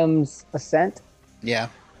Adam's Ascent, Yeah.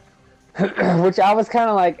 which I was kind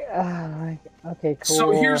of like, okay, cool.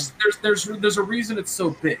 So there's a reason it's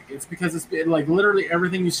so big. It's because it's like literally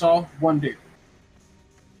everything you saw, one dude.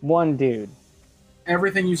 One dude.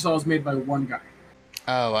 Everything you saw is made by one guy.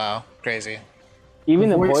 Oh wow, crazy. Even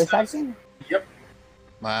the voice voice does. acting? Yep.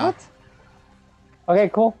 Wow. What? Okay,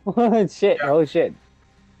 cool. Shit. Yeah. Oh shit.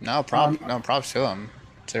 No props to him.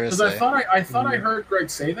 Because Seriously. I thought I heard Greg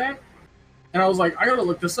say that, and I was like, I gotta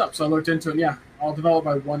look this up. So I looked into it. And yeah, all developed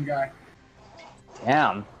by one guy.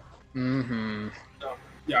 Damn. Mm-hmm. So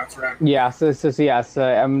yeah, it's rad. Yeah. So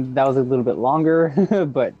that was a little bit longer,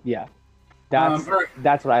 but yeah, that's all right.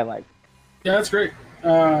 that's what I like. Yeah, that's great.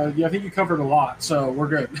 Yeah, I think you covered a lot, so we're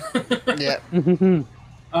good. Yeah. So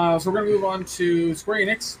we're gonna move on to Square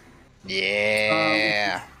Enix,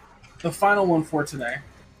 Yeah. the final one for today.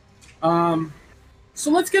 So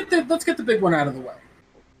let's get the big one out of the way.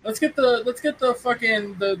 Let's get the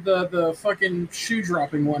fucking shoe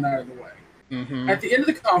dropping one out of the way. Mm-hmm. At the end of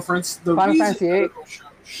the conference, the Final reason Fantasy VIII?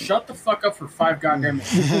 shut the fuck up for 5 goddamn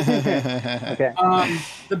minutes. Okay.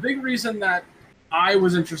 The big reason that I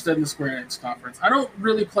was interested in the Square Enix conference, I don't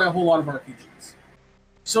really play a whole lot of RPGs.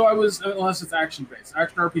 So I was, unless it's action-based.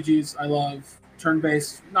 Action RPGs, I love.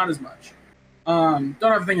 Turn-based, not as much. Don't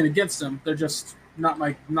have anything against them. They're just not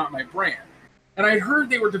my brand. And I heard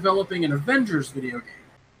they were developing an Avengers video game,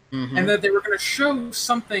 Mm-hmm. and that they were going to show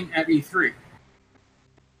something at E3.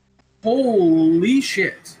 Holy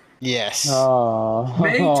shit! Yes. Oh.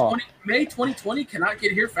 May 2020 cannot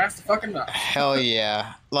get here fast the fucking enough. Hell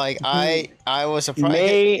yeah. Like I was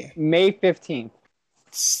surprised. May 15th.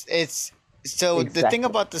 It's so the Exactly. thing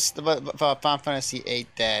about this about Final Fantasy VIII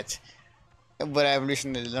that what I've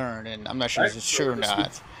recently learned, and I'm not sure if it's true or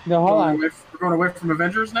not. No, hold on. We're going away from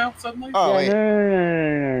Avengers now suddenly. Oh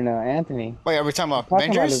Yeah, wait, no, Anthony. wait, are we talking about We're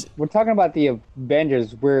talking about Avengers? we're talking about the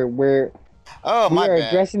Avengers. We're Oh we my are bad.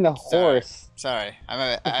 addressing the horse. Sorry,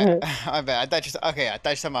 my bad. I thought you I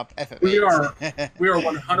thought you were talking about FF8. We are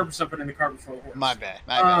 100% putting the cart before the horse. My bad.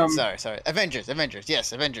 My bad. Um, Sorry. Avengers.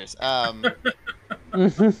 Yes, Avengers. That's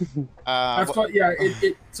what. Yeah.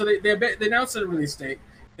 So they announced a release date.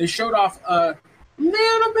 They showed off a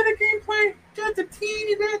little bit of gameplay, just a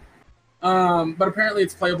teeny bit. But apparently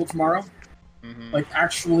it's playable tomorrow, Mhm. like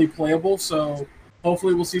actually playable. So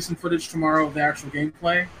hopefully we'll see some footage tomorrow of the actual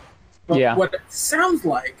gameplay. But Yeah. what it sounds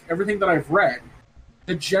like, everything that I've read,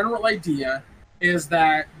 the general idea is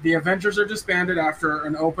that the Avengers are disbanded after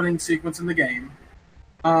an opening sequence in the game.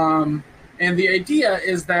 And the idea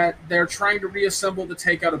is that they're trying to reassemble to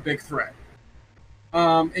take out a big threat.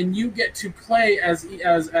 And you get to play as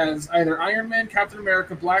either Iron Man, Captain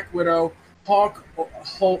America, Black Widow, Hulk,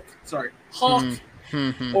 Hulk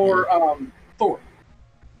or Thor.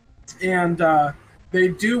 And they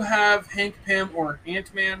do have Hank Pym or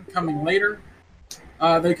Ant-Man coming later.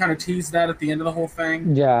 They kind of teased that at the end of the whole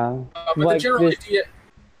thing. Yeah. But Like the general idea...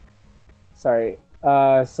 Sorry.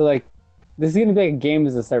 So like, this is gonna be like a game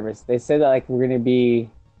as a service. They said that like we're gonna be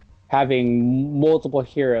having multiple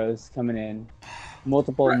heroes coming in,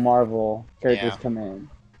 multiple Right. Marvel characters Yeah. coming in.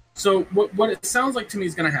 So what it sounds like to me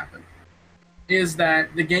is going to happen is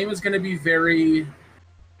that the game is going to be very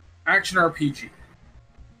action RPG.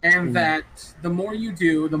 And that the more you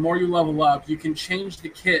do, the more you level up, you can change the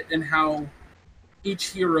kit and how each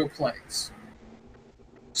hero plays.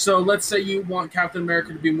 So let's say you want Captain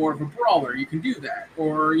America to be more of a brawler, you can do that.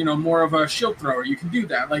 Or, you know, more of a shield thrower, you can do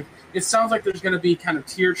that. Like, it sounds like there's going to be kind of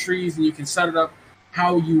tier trees and you can set it up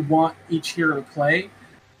how you want each hero to play.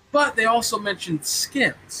 But they also mentioned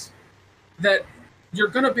skins that you're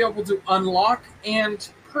going to be able to unlock and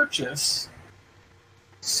purchase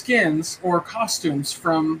skins or costumes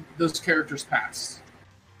from those characters' past.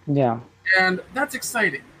 Yeah. And that's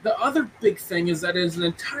exciting. The other big thing is that it is an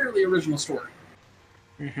entirely original story.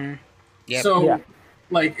 Yep. So, Yeah.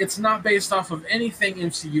 like, it's not based off of anything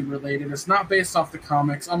MCU related. It's not based off the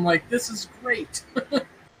comics. I'm like, this is great.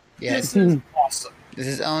 Yeah, This is awesome. this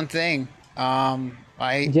is its own thing.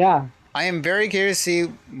 I Yeah. I am very curious to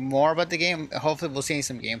see more about the game. Hopefully, we'll see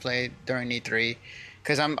some gameplay during E3,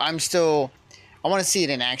 because I'm still, I want to see it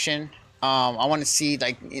in action. I want to see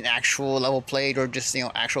like an actual level played or just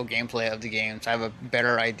actual gameplay of the game, so I have a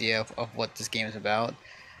better idea of what this game is about.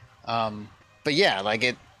 But yeah, like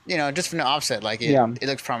it, just from the offset, like it, Yeah. it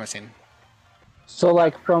looks promising. So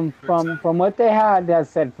like from what they had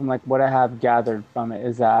said, from like what I have gathered from it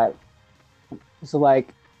is that, so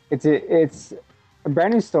like it's a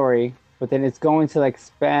brand new story, but then it's going to like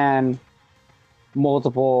span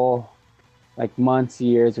multiple like months,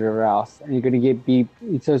 years, or whatever else, and you're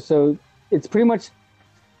gonna so it's pretty much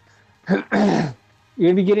you're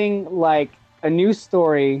gonna be getting like a new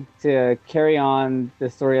story to carry on the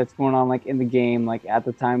story that's going on like in the game, like at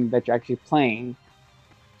the time that you're actually playing,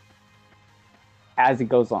 as it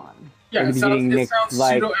goes on. Yeah, You're it gonna be getting sounds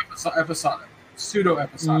like pseudo-episodic.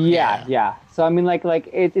 Pseudo-episodic. yeah. So I mean, like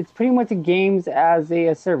it's pretty much a games as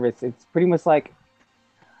a service. It's pretty much like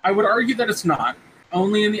I would argue that it's not.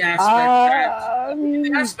 Only in the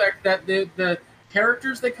aspect that the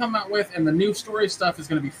characters they come out with and the new story stuff is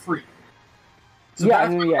going to be free. So Yeah,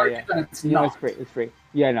 that's no, what yeah, I argue yeah. that it's no, not. it's free. It's free.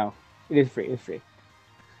 Yeah, no, it is free. It's free.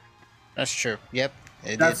 That's true. Yep.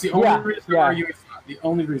 It That's is. the only Yeah, reason yeah. I argue it's not. The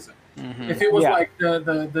only reason. Mhm. If it was Yeah. like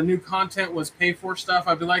the new content was pay for stuff,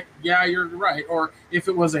 I'd be like, yeah, you're right. Or if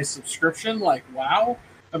it was a subscription, like WoW,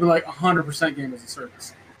 I'd be like 100% game as a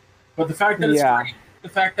service. But the fact that it's Yeah. free, the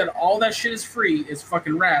fact that all that shit is free is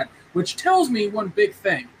fucking rad. Which tells me one big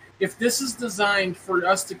thing: if this is designed for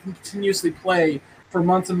us to continuously play for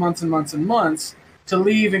months and months and months and months, to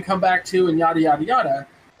leave and come back to and yada yada yada,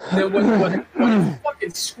 then what it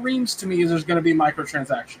fucking screams to me is there's going to be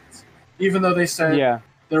microtransactions, even though they said Yeah.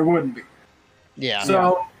 there wouldn't be. Yeah.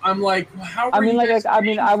 So I'm like, how? I are mean, you guys I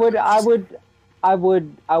paying would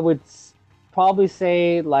for this? probably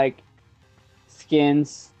say like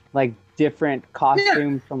skins, like different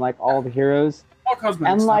costumes from like all the heroes, All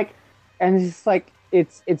cosmetic and stuff. like, and it's just like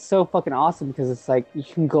it's so fucking awesome because it's like you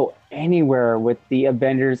can go anywhere with the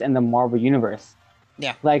Avengers and the Marvel universe.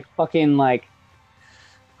 Yeah. Like fucking like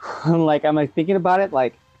I'm like thinking about it,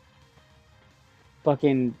 like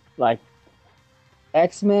fucking like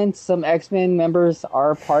X-Men, some X-Men members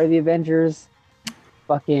are part of the Avengers.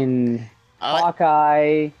 Fucking I like-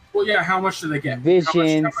 Hawkeye, Well, yeah. How much do they get?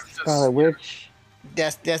 Vision, How much does- Scarlet Witch.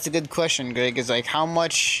 that's a good question, Greg. Is like how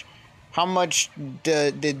much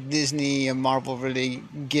did Disney and Marvel really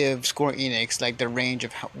give Square Enix, like the range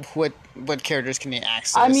of what characters can they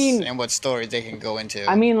access and what stories they can go into?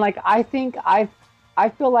 I mean, like I think I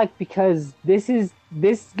feel like because this is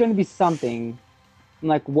going to be something,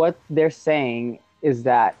 like what they're saying is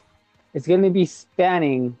that it's going to be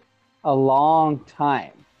spanning a long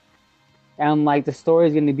time, and like the story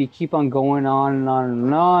is going to be keep on going on and on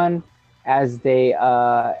and on as they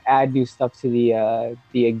add new stuff to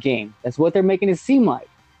the game. That's what they're making it seem like,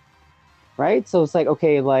 right? So it's like,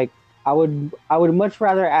 okay, like I would much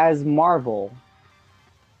rather, as Marvel,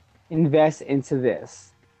 invest into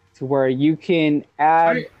this to where you can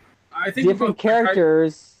add I think different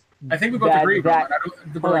characters. I think we both that- agree, that-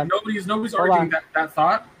 Ramen. But hold like, on. nobody's Hold arguing on. that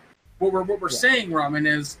thought. What we're saying, Ramen,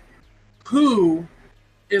 is who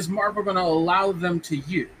is Marvel going to allow them to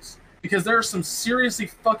use? Because there are some seriously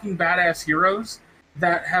fucking badass heroes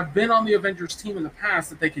that have been on the Avengers team in the past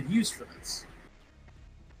that they could use for this.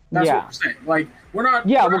 That's Yeah. what we're saying. Like, we're not.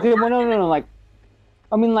 Yeah, we're okay, not well, no. Like,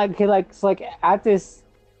 I mean, like, okay, like, it's like at this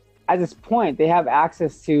point, they have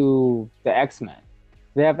access to the X-Men.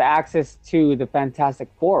 They have access to the Fantastic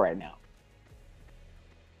Four right now.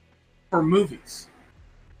 for movies.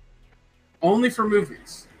 Only for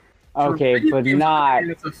movies. For Okay, video but games, not.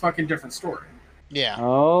 It's a fucking different story. Yeah.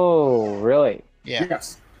 Oh, really? Yeah.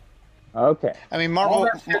 Yes. Okay. I mean, All Marvel.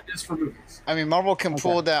 that shit is for movies. I mean, Marvel can Okay.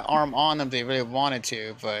 pull that arm on them if they really wanted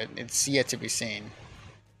to, but it's yet to be seen.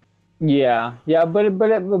 Yeah, but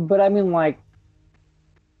I mean, like,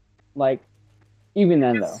 even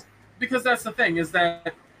then though. Because that's the thing, is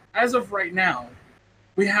that as of right now,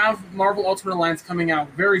 we have Marvel Ultimate Alliance coming out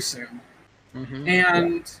very soon. Mm-hmm.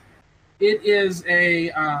 And it is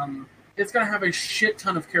it's going to have a shit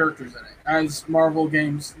ton of characters in it, as Marvel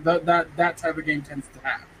games, that type of game tends to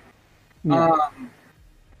have. Yeah.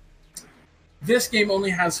 This game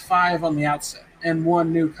only has 5 on the outset, and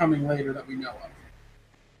 1 new coming later that we know of.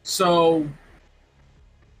 So,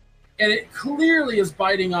 and it clearly is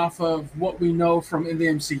biting off of what we know from in the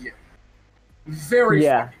MCU. Very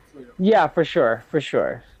fucking clearly. Yeah, for sure.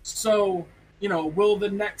 So, will the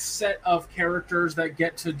next set of characters that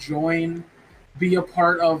get to join be a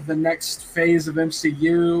part of the next phase of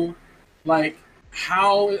MCU? Like,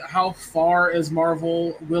 how far is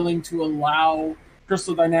Marvel willing to allow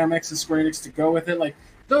Crystal Dynamics and Square Enix to go with it? Like,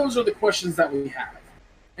 those are the questions that we have.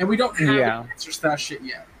 And we don't have any answers to that shit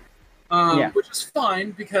yet. Which is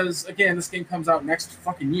fine, because, again, this game comes out next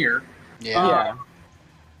fucking year. Yeah.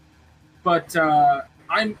 But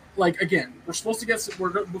I'm like, again, we're supposed to be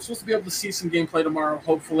able to see some gameplay tomorrow.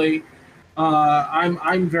 Hopefully,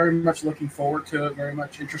 I'm very much looking forward to it. Very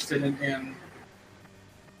much interested in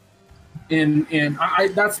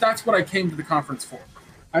that's what I came to the conference for.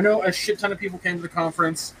 I know a shit ton of people came to the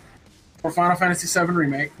conference for Final Fantasy VII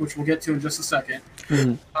Remake, which we'll get to in just a second.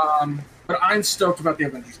 Mm-hmm. But I'm stoked about the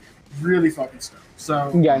Avengers game. Really fucking stoked.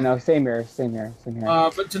 So Yeah, no, same here.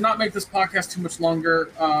 But to not make this podcast too much longer,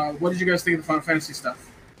 what did you guys think of the Final Fantasy stuff?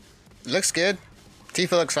 Looks good.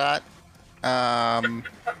 Tifa looks hot.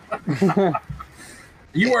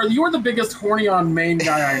 You are the biggest horny on main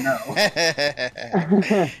guy I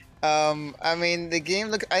know. I mean, the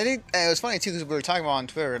game I think it was funny too because we were talking about on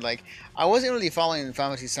Twitter. Like, I wasn't really following the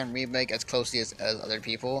Final Fantasy VII Remake as closely as other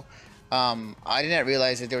people. I didn't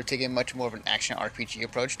realize that they were taking much more of an action RPG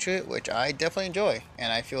approach to it, which I definitely enjoy,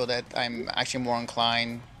 and I feel that I'm actually more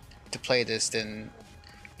inclined to play this than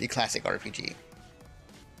the classic RPG.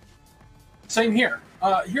 Same here.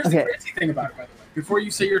 Here's the crazy thing about it, by the way. Before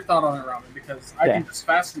you say your thought on it, Robin, because I think it's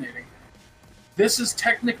fascinating. This is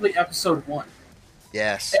technically episode 1.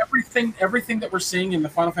 Yes. Everything that we're seeing in the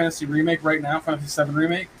Final Fantasy remake right now, Final Fantasy VII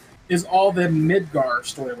remake, is all the Midgar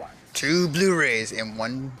storyline. 2 Blu-rays in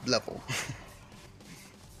 1 level.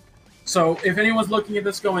 So if anyone's looking at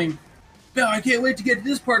this going, "No, I can't wait to get to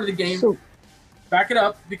this part of the game," back it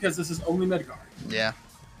up, because this is only Midgar. Yeah.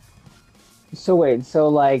 So wait,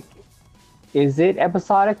 like, is it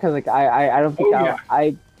episodic? Because like I don't think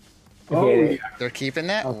I yeah. They're keeping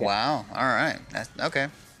that? Okay. Wow. All right. That's okay.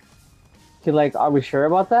 Like, are we sure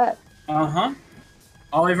about that? Uh-huh.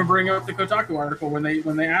 I'll even bring up the Kotaku article when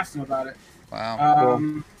they asked him about it.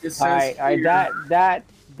 Wow. It says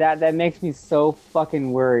that makes me so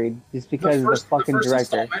fucking worried just because of the fucking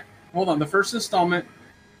director. Hold on, the first installment,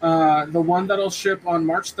 the one that'll ship on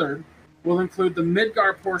March 3rd, will include the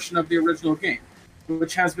Midgar portion of the original game,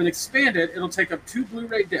 which has been expanded. It'll take up 2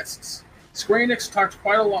 Blu-ray discs. Square Enix talked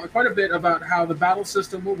quite a bit about how the battle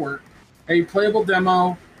system will work. A playable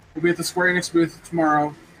demo will be at the Square Enix booth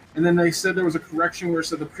tomorrow, and then they said there was a correction where it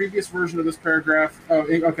said the previous version of this paragraph.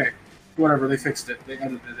 Whatever, they fixed it. They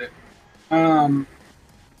edited it.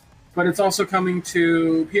 But it's also coming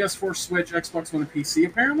to PS4, Switch, Xbox One, and PC,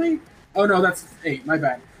 apparently. Oh, no, that's 8. My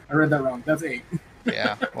bad. I read that wrong. That's 8.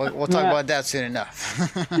 Yeah, we'll talk about that soon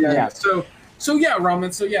enough. Yeah. So yeah,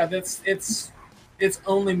 Roman. So yeah, it's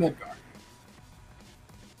only Midgar.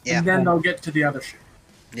 Yeah. And then they'll get to the other shit.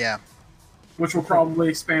 Yeah. Which will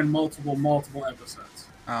probably span multiple episodes.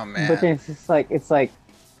 Oh man. But then it's like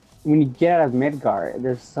when you get out of Midgar,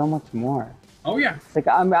 there's so much more. Oh yeah. It's like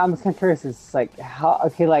I'm kind of curious. It's like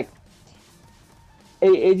how like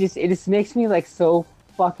it just makes me like so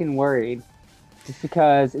fucking worried, just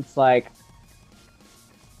because it's like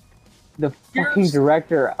the fucking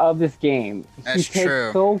director of this game. That's he takes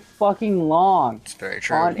true. so fucking long It's very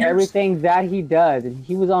true. on everything that he does, and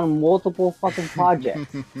he was on multiple fucking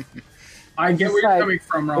projects. I get where you're coming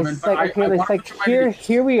from, Roman. It's like, okay, it's like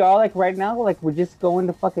here we are, like right now, like we're just going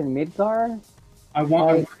to fucking Midgar. I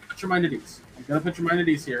want to put your mind at ease. I'm gonna put your mind at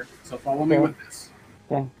ease here. So follow me with this.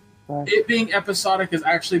 Okay. it being episodic is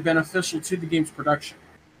actually beneficial to the game's production.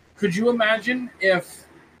 Could you imagine if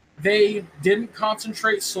they didn't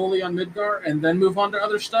concentrate solely on Midgar and then move on to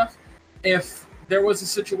other stuff? If there was a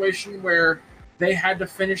situation where they had to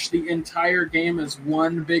finish the entire game as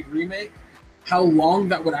one big remake, how long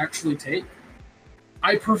that would actually take?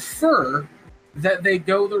 I prefer that they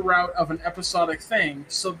go the route of an episodic thing,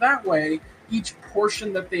 so that way each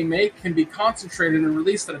portion that they make can be concentrated and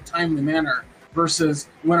released in a timely manner versus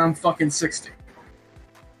when I'm fucking 60.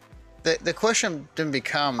 The question then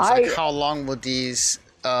becomes like, how long will these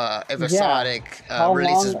episodic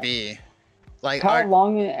releases be? Like how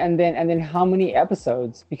long, and then how many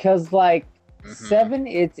episodes? Because like 7,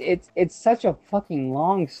 it's such a fucking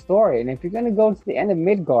long story, and if you're gonna go to the end of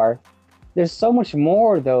Midgar, there's so much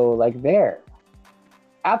more though, like there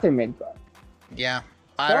after Midgar. Yeah,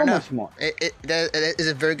 I don't know. Much more. It is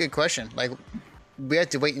a very good question. Like, we have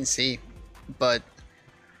to wait and see, but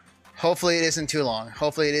hopefully it isn't too long.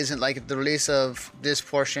 Hopefully it isn't like the release of this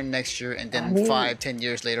portion next year and then 5-10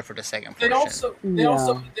 years later for the second portion.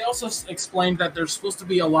 They also explained that there's supposed to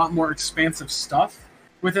be a lot more expansive stuff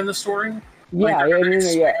within the story. Yeah,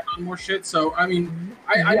 on more shit. So I mean,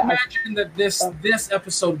 I imagine that this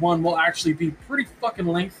episode 1 will actually be pretty fucking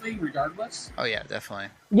lengthy, regardless. Oh yeah, definitely.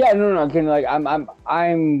 Yeah, no. Again, like I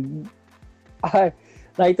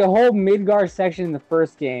like the whole Midgar section in the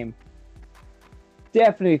first game.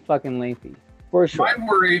 Definitely fucking lengthy, for sure.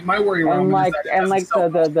 My worry, and like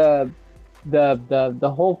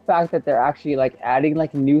the whole fact that they're actually like adding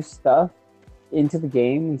like new stuff into the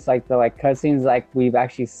game. It's like the like cutscenes like we've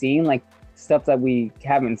actually seen, like stuff that we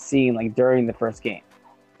haven't seen like during the first game,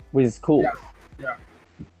 which is cool. Yeah.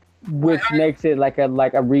 Which makes it like a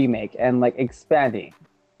remake and like expanding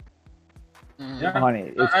on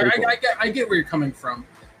it. I get where you're coming from,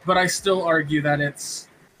 but I still argue that it's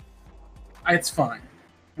fine.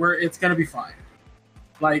 It's gonna be fine.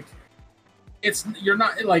 Like, you're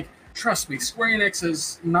not like, trust me, Square Enix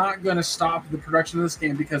is not gonna stop the production of this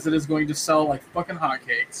game because it is going to sell like fucking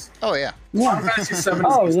hotcakes. Oh yeah. Final Fantasy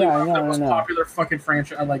VII is the most popular fucking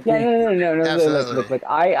franchise. Like, no. Look,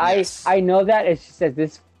 I know that. It's just that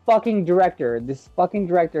this fucking director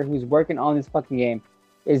who's working on this fucking game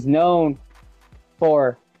is known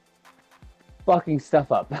for fucking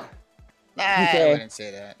stuff up. I wouldn't say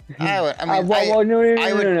that. I would. I mean,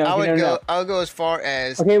 I would go as far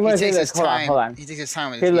as he takes his time. Hold on. He takes his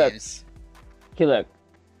time with his games. Okay, look.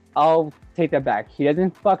 I'll take that back. He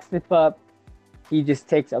doesn't fuck stuff up. He just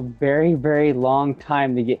takes a very, very long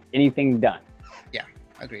time to get anything done. Yeah,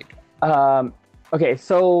 agreed. Okay,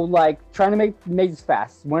 so like trying to make this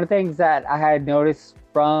fast. One of the things that I had noticed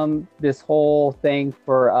from this whole thing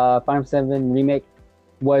for Final Fantasy VII Remake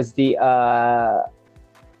was the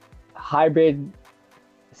hybrid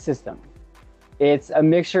system. It's a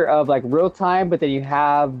mixture of like real time, but then you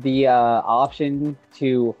have the option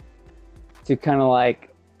to kind of like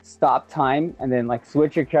stop time and then like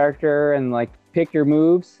switch your character and like pick your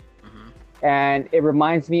moves. And it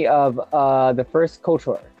reminds me of the first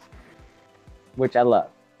KOTOR, which I love.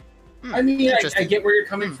 I mean, I get where you're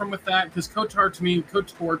coming from with that, because KOTOR to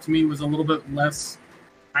me was a little bit less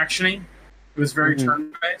actiony. It was very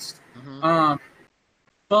turn-based.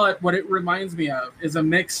 But what it reminds me of is a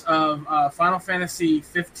mix of Final Fantasy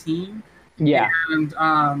 15 and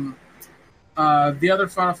the other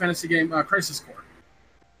Final Fantasy game, Crisis Core.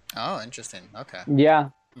 Oh, interesting. Okay. Yeah,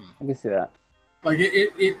 I can see that. Like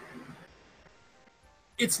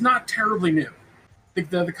it's not terribly new.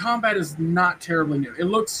 The combat is not terribly new. It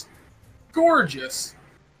looks gorgeous.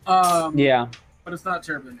 But it's not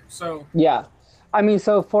terribly new. So yeah, I mean,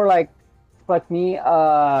 so for like me,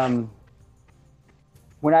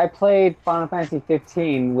 when I played Final Fantasy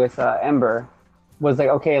 15 with Ember, was like,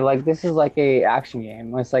 okay, like this is like a action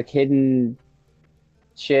game. It's like hidden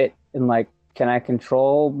shit, and like, can I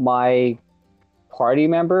control my party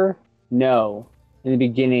member? No, in the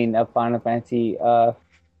beginning of Final Fantasy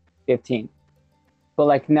 15. But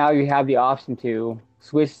like now you have the option to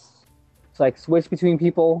switch between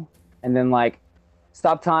people, and then like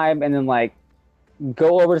stop time, and then like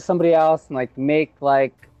go over to somebody else and like make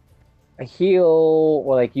like a heal,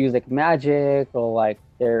 or like use like magic or like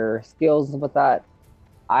their skills and stuff like that.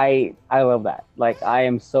 I love that. Like I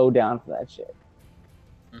am so down for that shit.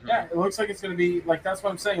 Yeah, it looks like it's gonna be like, that's what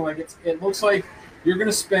I'm saying. Like it looks like you're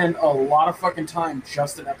gonna spend a lot of fucking time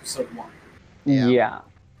just in episode 1. Yeah,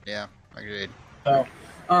 agreed. So,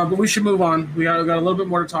 but we should move on. We got a little bit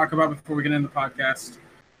more to talk about before we get into the podcast.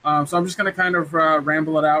 So I'm just gonna kind of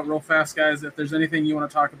ramble it out real fast, guys. If there's anything you want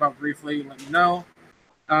to talk about briefly, let me know.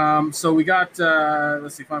 So we got,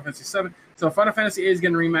 let's see, Final Fantasy VII. So Final Fantasy VIII is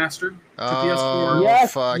getting remastered to PS4.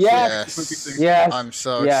 Yes, fuck yes, yes. I'm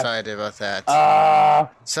so yes. excited about that.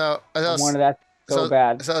 So, I wanted that so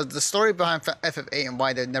bad. So the story behind FF8 and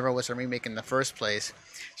why there never was a remake in the first place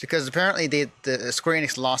is because apparently the Square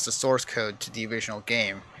Enix lost the source code to the original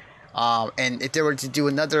game. And if they were to do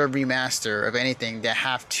another remaster of anything, they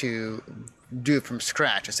have to do it from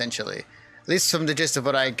scratch, essentially. At least from the gist of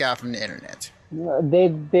what I got from the internet.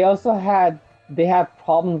 They also have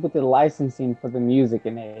problems with the licensing for the music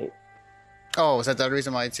in 8. Oh, was that the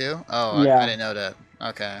reason why too? Oh, yeah. I didn't know that.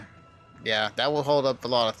 Okay, yeah, that will hold up a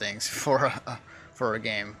lot of things for a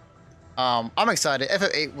game. I'm excited.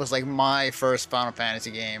 FF8 was like my first Final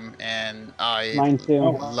Fantasy game, and I mine too.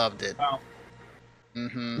 Loved it. Wow.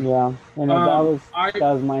 Mm-hmm. Yeah, you know, that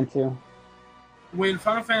was mine too. When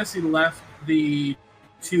Final Fantasy left the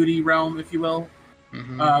 2D realm, if you will,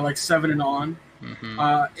 like 7 and on,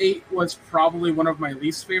 8 was probably one of my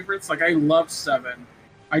least favorites. Like, I loved 7.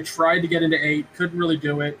 I tried to get into 8, couldn't really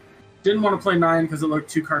do it. Didn't want to play 9 because it looked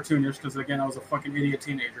too cartoonish. Because again, I was a fucking idiot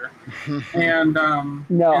teenager. And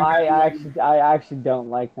no, I actually don't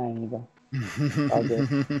like 9 either.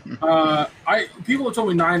 People have told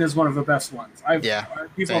me 9 is one of the best ones.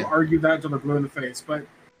 People have argued that until they're blue in the face, but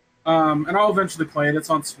and I'll eventually play it. It's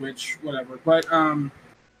on Switch, whatever. But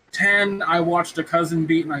 10, I watched a cousin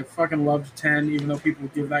beat, and I fucking loved 10, even though people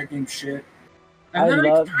give that game shit. And then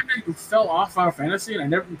I kind of fell off Final Fantasy, and I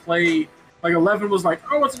never played. Like 11 was like,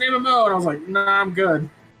 oh, what's an MMO? And I was like, nah, I'm good.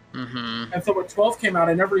 And so when 12 came out,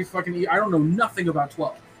 I don't know nothing about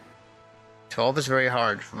 12. 12 is very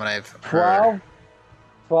hard from what I've heard.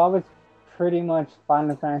 12 is pretty much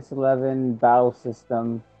Final Fantasy 11 battle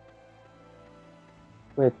system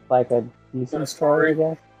with like a decent story, I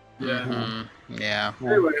guess. Yeah. Yeah.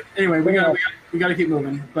 Anyway, we gotta keep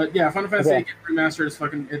moving. But yeah, Final Fantasy VIII Remastered is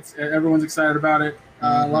fucking. Everyone's excited about it.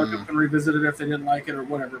 A lot of people can revisit it if they didn't like it or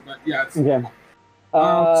whatever. But yeah, it's okay.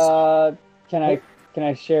 Can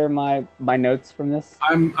I share my notes from this?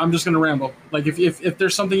 I'm just gonna ramble. Like if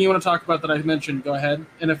there's something you want to talk about that I mentioned, go ahead.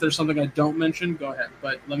 And if there's something I don't mention, go ahead.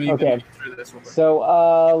 But let me get through this real quick. So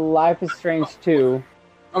Life is Strange 2.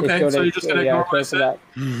 Okay, so you're just gonna ignore what I said.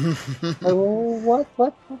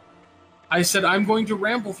 What? I said I'm going to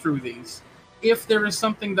ramble through these. If there is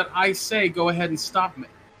something that I say, go ahead and stop me.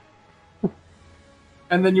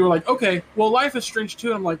 And then you were like, okay, well, Life is Strange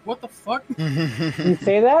 2. I'm like, what the fuck? You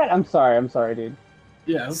say that? I'm sorry, dude.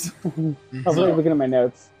 Yes. I was looking at my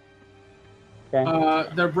notes. Okay.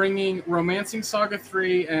 They're bringing Romancing Saga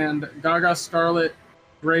 3 and Gaga Scarlet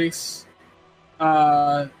Grace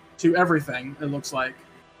to everything, it looks like.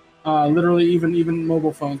 Literally, even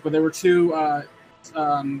mobile phones. But there were 2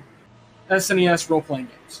 SNES role-playing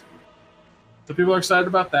games. So people are excited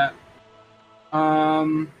about that.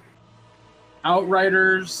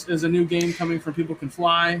 Outriders is a new game coming from People Can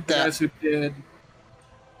Fly. The guys who did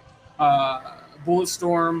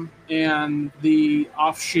Bulletstorm and the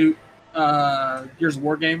offshoot Gears of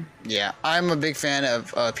War game. Yeah, I'm a big fan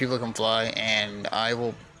of People Can Fly, and I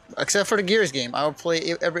will, except for the Gears game, I will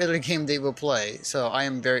play every other game they will play. So I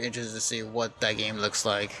am very interested to see what that game looks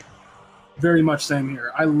like. Very much same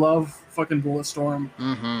here. I love fucking Bulletstorm.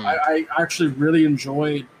 I actually really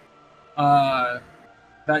enjoyed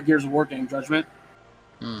that Gears of War game, Judgment.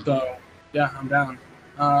 So, yeah, I'm down.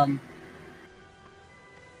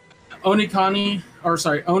 Oni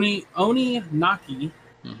Naki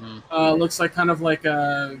looks like kind of like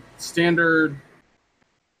a standard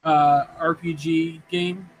RPG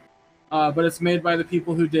game, but it's made by the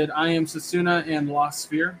people who did I Am Setsuna and Lost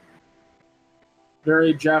Sphere.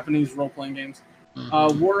 Very Japanese role-playing games.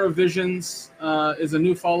 War of Visions is a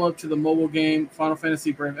new follow-up to the mobile game Final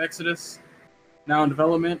Fantasy Brave Exodus, now in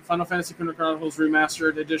development. Final Fantasy Chronicles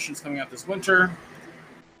Remastered Edition is coming out this winter.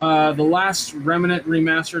 The Last Remnant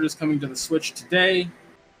Remastered is coming to the Switch today.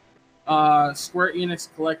 Square Enix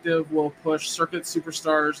Collective will push Circuit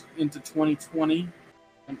Superstars into 2020.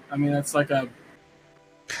 I mean, it's like they're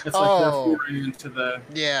foraying into the...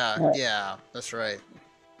 Yeah, that's right.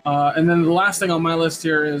 And then the last thing on my list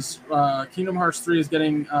here is Kingdom Hearts 3 is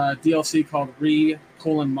getting DLC called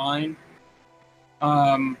Re:*Mine.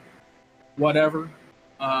 Whatever.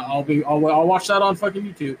 I'll watch that on fucking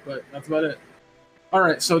YouTube, but that's about it. All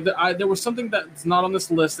right, so there was something that's not on this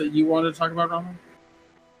list that you wanted to talk about, Rahman?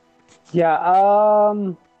 Yeah.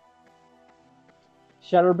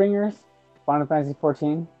 Shadowbringers, Final Fantasy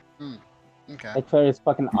 14. Okay. That trailer is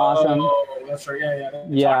fucking awesome. Oh, that's right.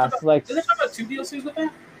 Yeah. Did they talk about 2 DLCs with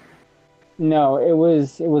that? No, it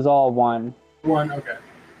was all one. One, okay.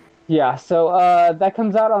 Yeah, so that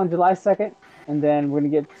comes out on July 2nd, and then we're gonna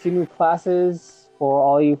get 2 new classes for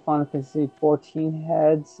all you Final Fantasy 14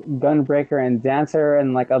 heads, Gunbreaker and Dancer,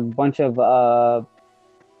 and like a bunch of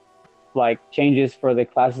like changes for the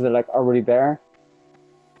classes that are like already there.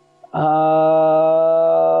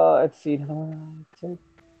 Let's see. Another one I took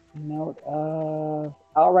note.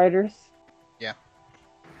 Outriders. Yeah.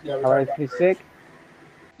 Yeah, we Outriders talked pretty about sick.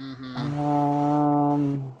 Mm-hmm.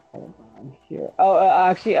 Hold on here. Oh,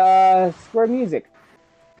 actually, Square Music.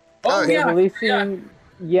 Oh, They're yeah. releasing,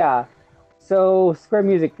 yeah. So Square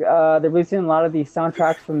Music, they're releasing a lot of the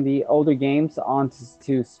soundtracks from the older games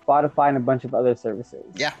onto Spotify and a bunch of other services.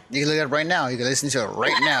 Yeah, you can look at it right now. You can listen to it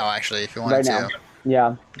right now, actually, if you wanted Right to. now.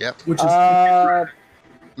 Yeah. Yep. Which is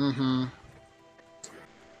Mm-hmm.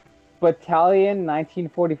 Battalion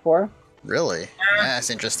 1944. Really? Yeah, that's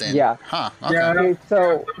interesting. Yeah. Huh. Okay. Yeah. Okay,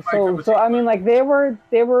 so I mean, like they were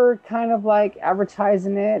kind of like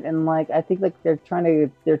advertising it, and like I think like they're trying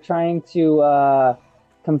to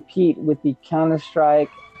compete with the Counter-Strike,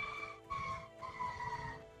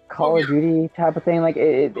 Call of Duty type of thing. Like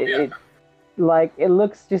it like it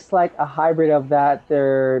looks just like a hybrid of that. They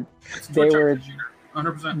were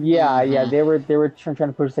 100%. yeah they were trying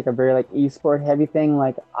to push like a very like esport heavy thing.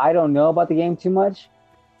 Like I don't know about the game too much,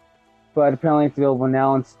 but apparently it's available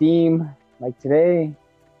now on Steam like today.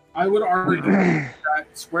 I would argue that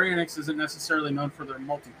Square Enix isn't necessarily known for their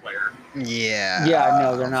multiplayer. Yeah. Yeah,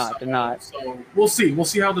 no, they're not. They're not. So we'll see. We'll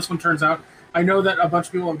see how this one turns out. I know that a bunch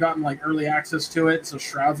of people have gotten like early access to it, so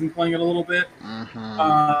Shroud's been playing it a little bit.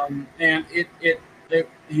 Mm-hmm. And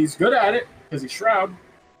he's good at it because he's Shroud.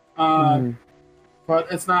 But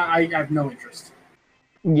it's not. I have no interest.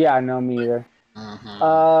 Yeah, no, me either.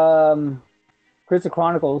 Mm-hmm. Crystal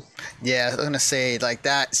Chronicles. Yeah, I was gonna say, like,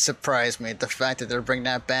 that surprised me. The fact that they're bringing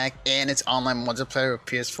that back and it's online multiplayer with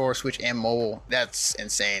PS4, Switch, and mobile. That's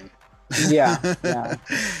insane. Yeah, yeah.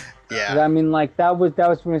 Yeah. I mean, like that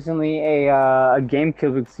was recently a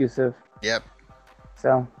GameCube exclusive. Yep.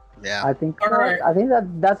 So Yeah. I think All right.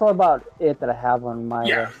 that's all about it that I have on my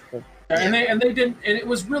list. And they didn't. And it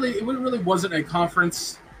really wasn't a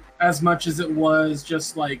conference as much as it was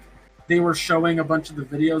just like they were showing a bunch of the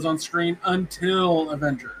videos on screen until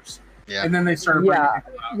Avengers. Yeah. And then they started bringing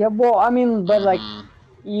people out. Yeah, well, I mean, but like Mhm.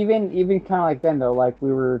 even kind of like then though, like we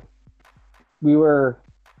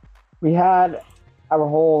had our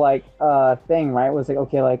whole like thing, right? It was like,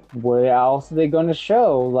 okay, like what else are they going to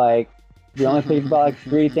show? Like we only played about like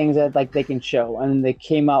 3 things that like they can show, and they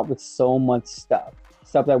came out with so much stuff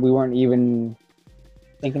that we weren't even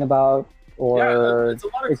thinking about. Or it's a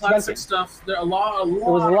lot of classic stuff. There a lot.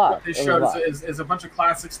 was a of lot. what they It was a showed lot. is a bunch of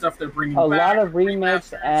classic stuff they're bringing a back. lot of remakes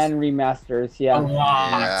remasters. and remasters. A Yeah,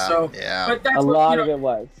 lot. Yeah. So, Yeah. but that's a what, lot you of know, it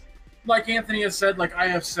was. like Anthony has said, like I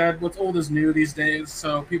have said, what's old is new these days.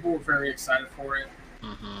 So people were very excited for it.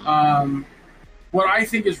 Mhm. What I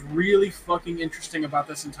think is really fucking interesting about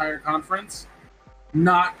this entire conference,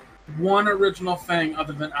 not one original thing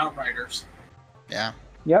other than Outriders. Yeah.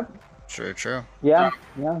 Yep. True. Yeah.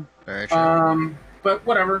 Very true. But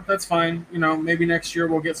whatever, that's fine. You know, maybe next year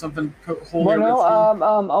we'll get something wholly Well, original.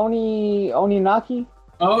 no. Oninaki.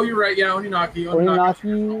 Oh, you're right. Yeah, Oninaki.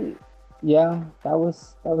 Oninaki. Yeah, that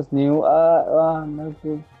was new. No,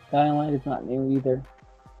 Dying Light is not new either.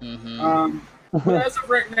 Mm-hmm. But as of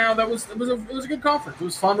right now, it was a good conference. It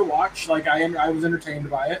was fun to watch. Like I was entertained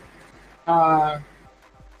by it. I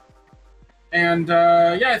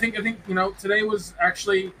think you know today was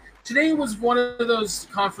one of those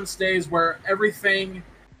conference days where everything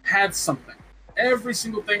had something. Every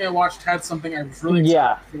single thing I watched had something I was really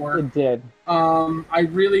excited for. It did. I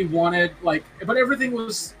really wanted but everything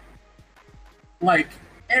was like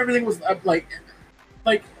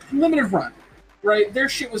limited run, right? Their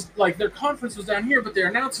shit was like their conference was down here, but their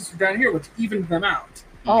announcements were down here, which evened them out.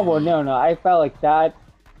 Oh well, no. I felt like that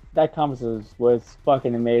conference was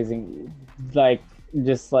fucking amazing. Like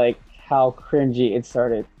just like how cringy it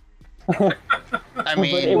started. I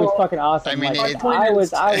mean, but it was fucking awesome. I mean, like, I was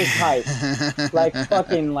hyped. Like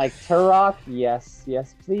fucking like Turok. Yes,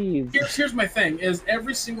 please. Here's my thing: is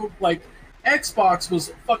every single Xbox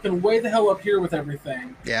was fucking way the hell up here with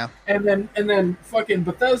everything. Yeah. And then fucking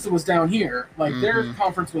Bethesda was down here. Like their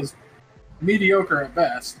conference was mediocre at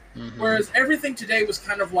best. Whereas everything today was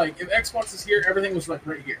kind of like if Xbox is here, everything was like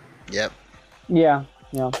right here. Yep. Yeah.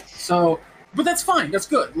 So, but that's fine. That's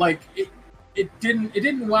good. Like it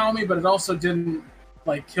didn't wow me, but it also didn't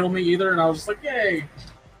like kill me either. And I was just like, yay.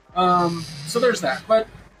 So there's that. But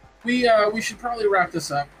we should probably wrap this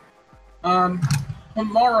up.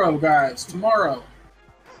 Tomorrow, guys.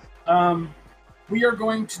 We are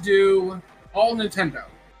going to do all Nintendo.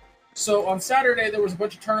 So on Saturday there was a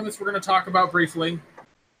bunch of tournaments we're going to talk about briefly,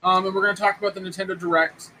 and we're going to talk about the Nintendo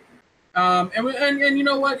Direct. And you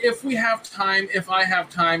know what? If we have time, if I have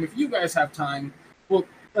time, if you guys have time,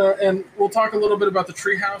 we'll talk a little bit about the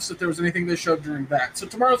Treehouse if there was anything they showed during that. So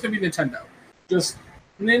tomorrow's gonna be Nintendo, just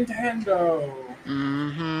Nintendo.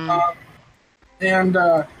 Mm-hmm.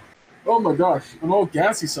 Oh my gosh, I'm all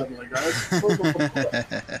gassy suddenly, guys.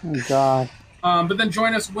 Oh God. But then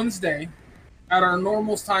join us Wednesday at our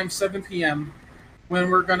normal time, 7 p.m. when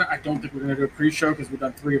we're gonna. I don't think we're gonna do a pre-show because we've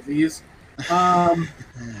done 3 of these. And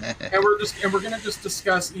we're gonna just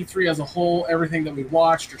discuss E3 as a whole, everything that we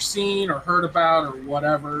watched or seen or heard about or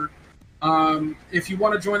whatever. If you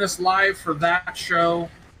want to join us live for that show,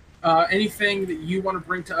 anything that you want to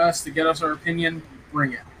bring to us to get us our opinion,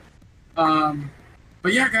 bring it.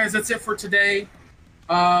 But yeah, guys, that's it for today.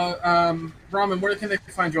 Ramen, where can they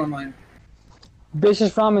find you online?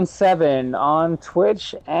 Vicious Ramen 7 on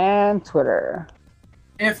Twitch and Twitter.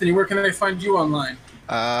 Anthony, where can they find you online?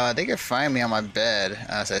 They can find me on my bed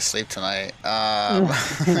as I sleep tonight.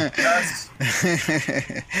 That's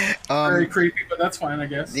very creepy, but that's fine, I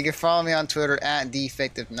guess. You can follow me on Twitter at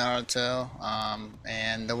Defective Naruto,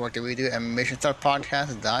 and the work that we do at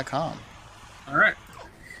MissionStarPodcast.com. All right.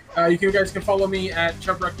 You guys can follow me at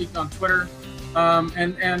ChubRuckGeek on Twitter.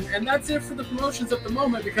 And that's it for the promotions at the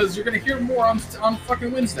moment because you're going to hear more on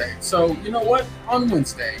fucking Wednesday. So, you know what? On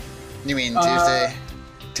Wednesday. You mean Tuesday?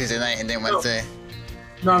 Tuesday night and then Wednesday?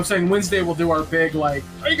 No, I'm saying Wednesday we'll do our big, like,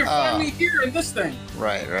 oh, you can find me here in this thing.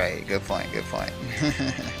 Right. Good point.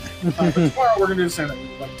 But tomorrow we're going to do the same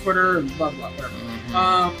thing, like Twitter and blah, blah, whatever.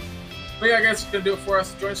 Mm-hmm. But yeah, I guess it's going to do it for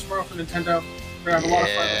us. Join us tomorrow for Nintendo. We're going to have a lot of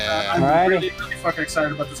fun with that. I'm really fucking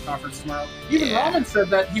excited about this conference tomorrow. Even Ramen said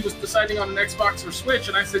that he was deciding on an Xbox or Switch,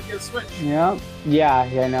 and I said, get a Switch. Yeah,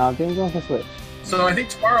 no, I'm going for Switch. So I think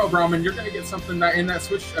tomorrow, Ramen, you're going to get something that in that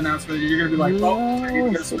Switch announcement. You're going to be like, oh, I need to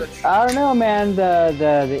get a Switch. I don't know, man.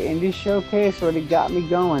 The indie showcase already got me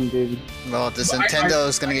going, dude. Well, this Nintendo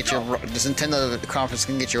is going to get you. This Nintendo conference is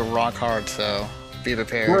going to get you rock hard, so be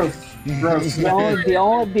prepared. Gross. The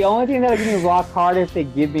only thing that'll give me rock hard is if they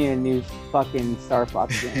give me a new fucking Star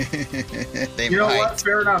Fox game. You know what?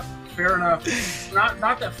 Fair enough.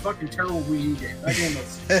 Not that fucking terrible Wii U game. That game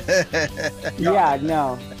was. Yeah,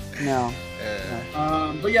 no.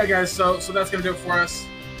 But yeah, guys. So that's gonna do it for us.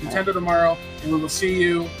 Nintendo tomorrow, and we will see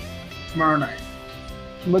you tomorrow night.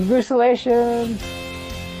 Congratulations.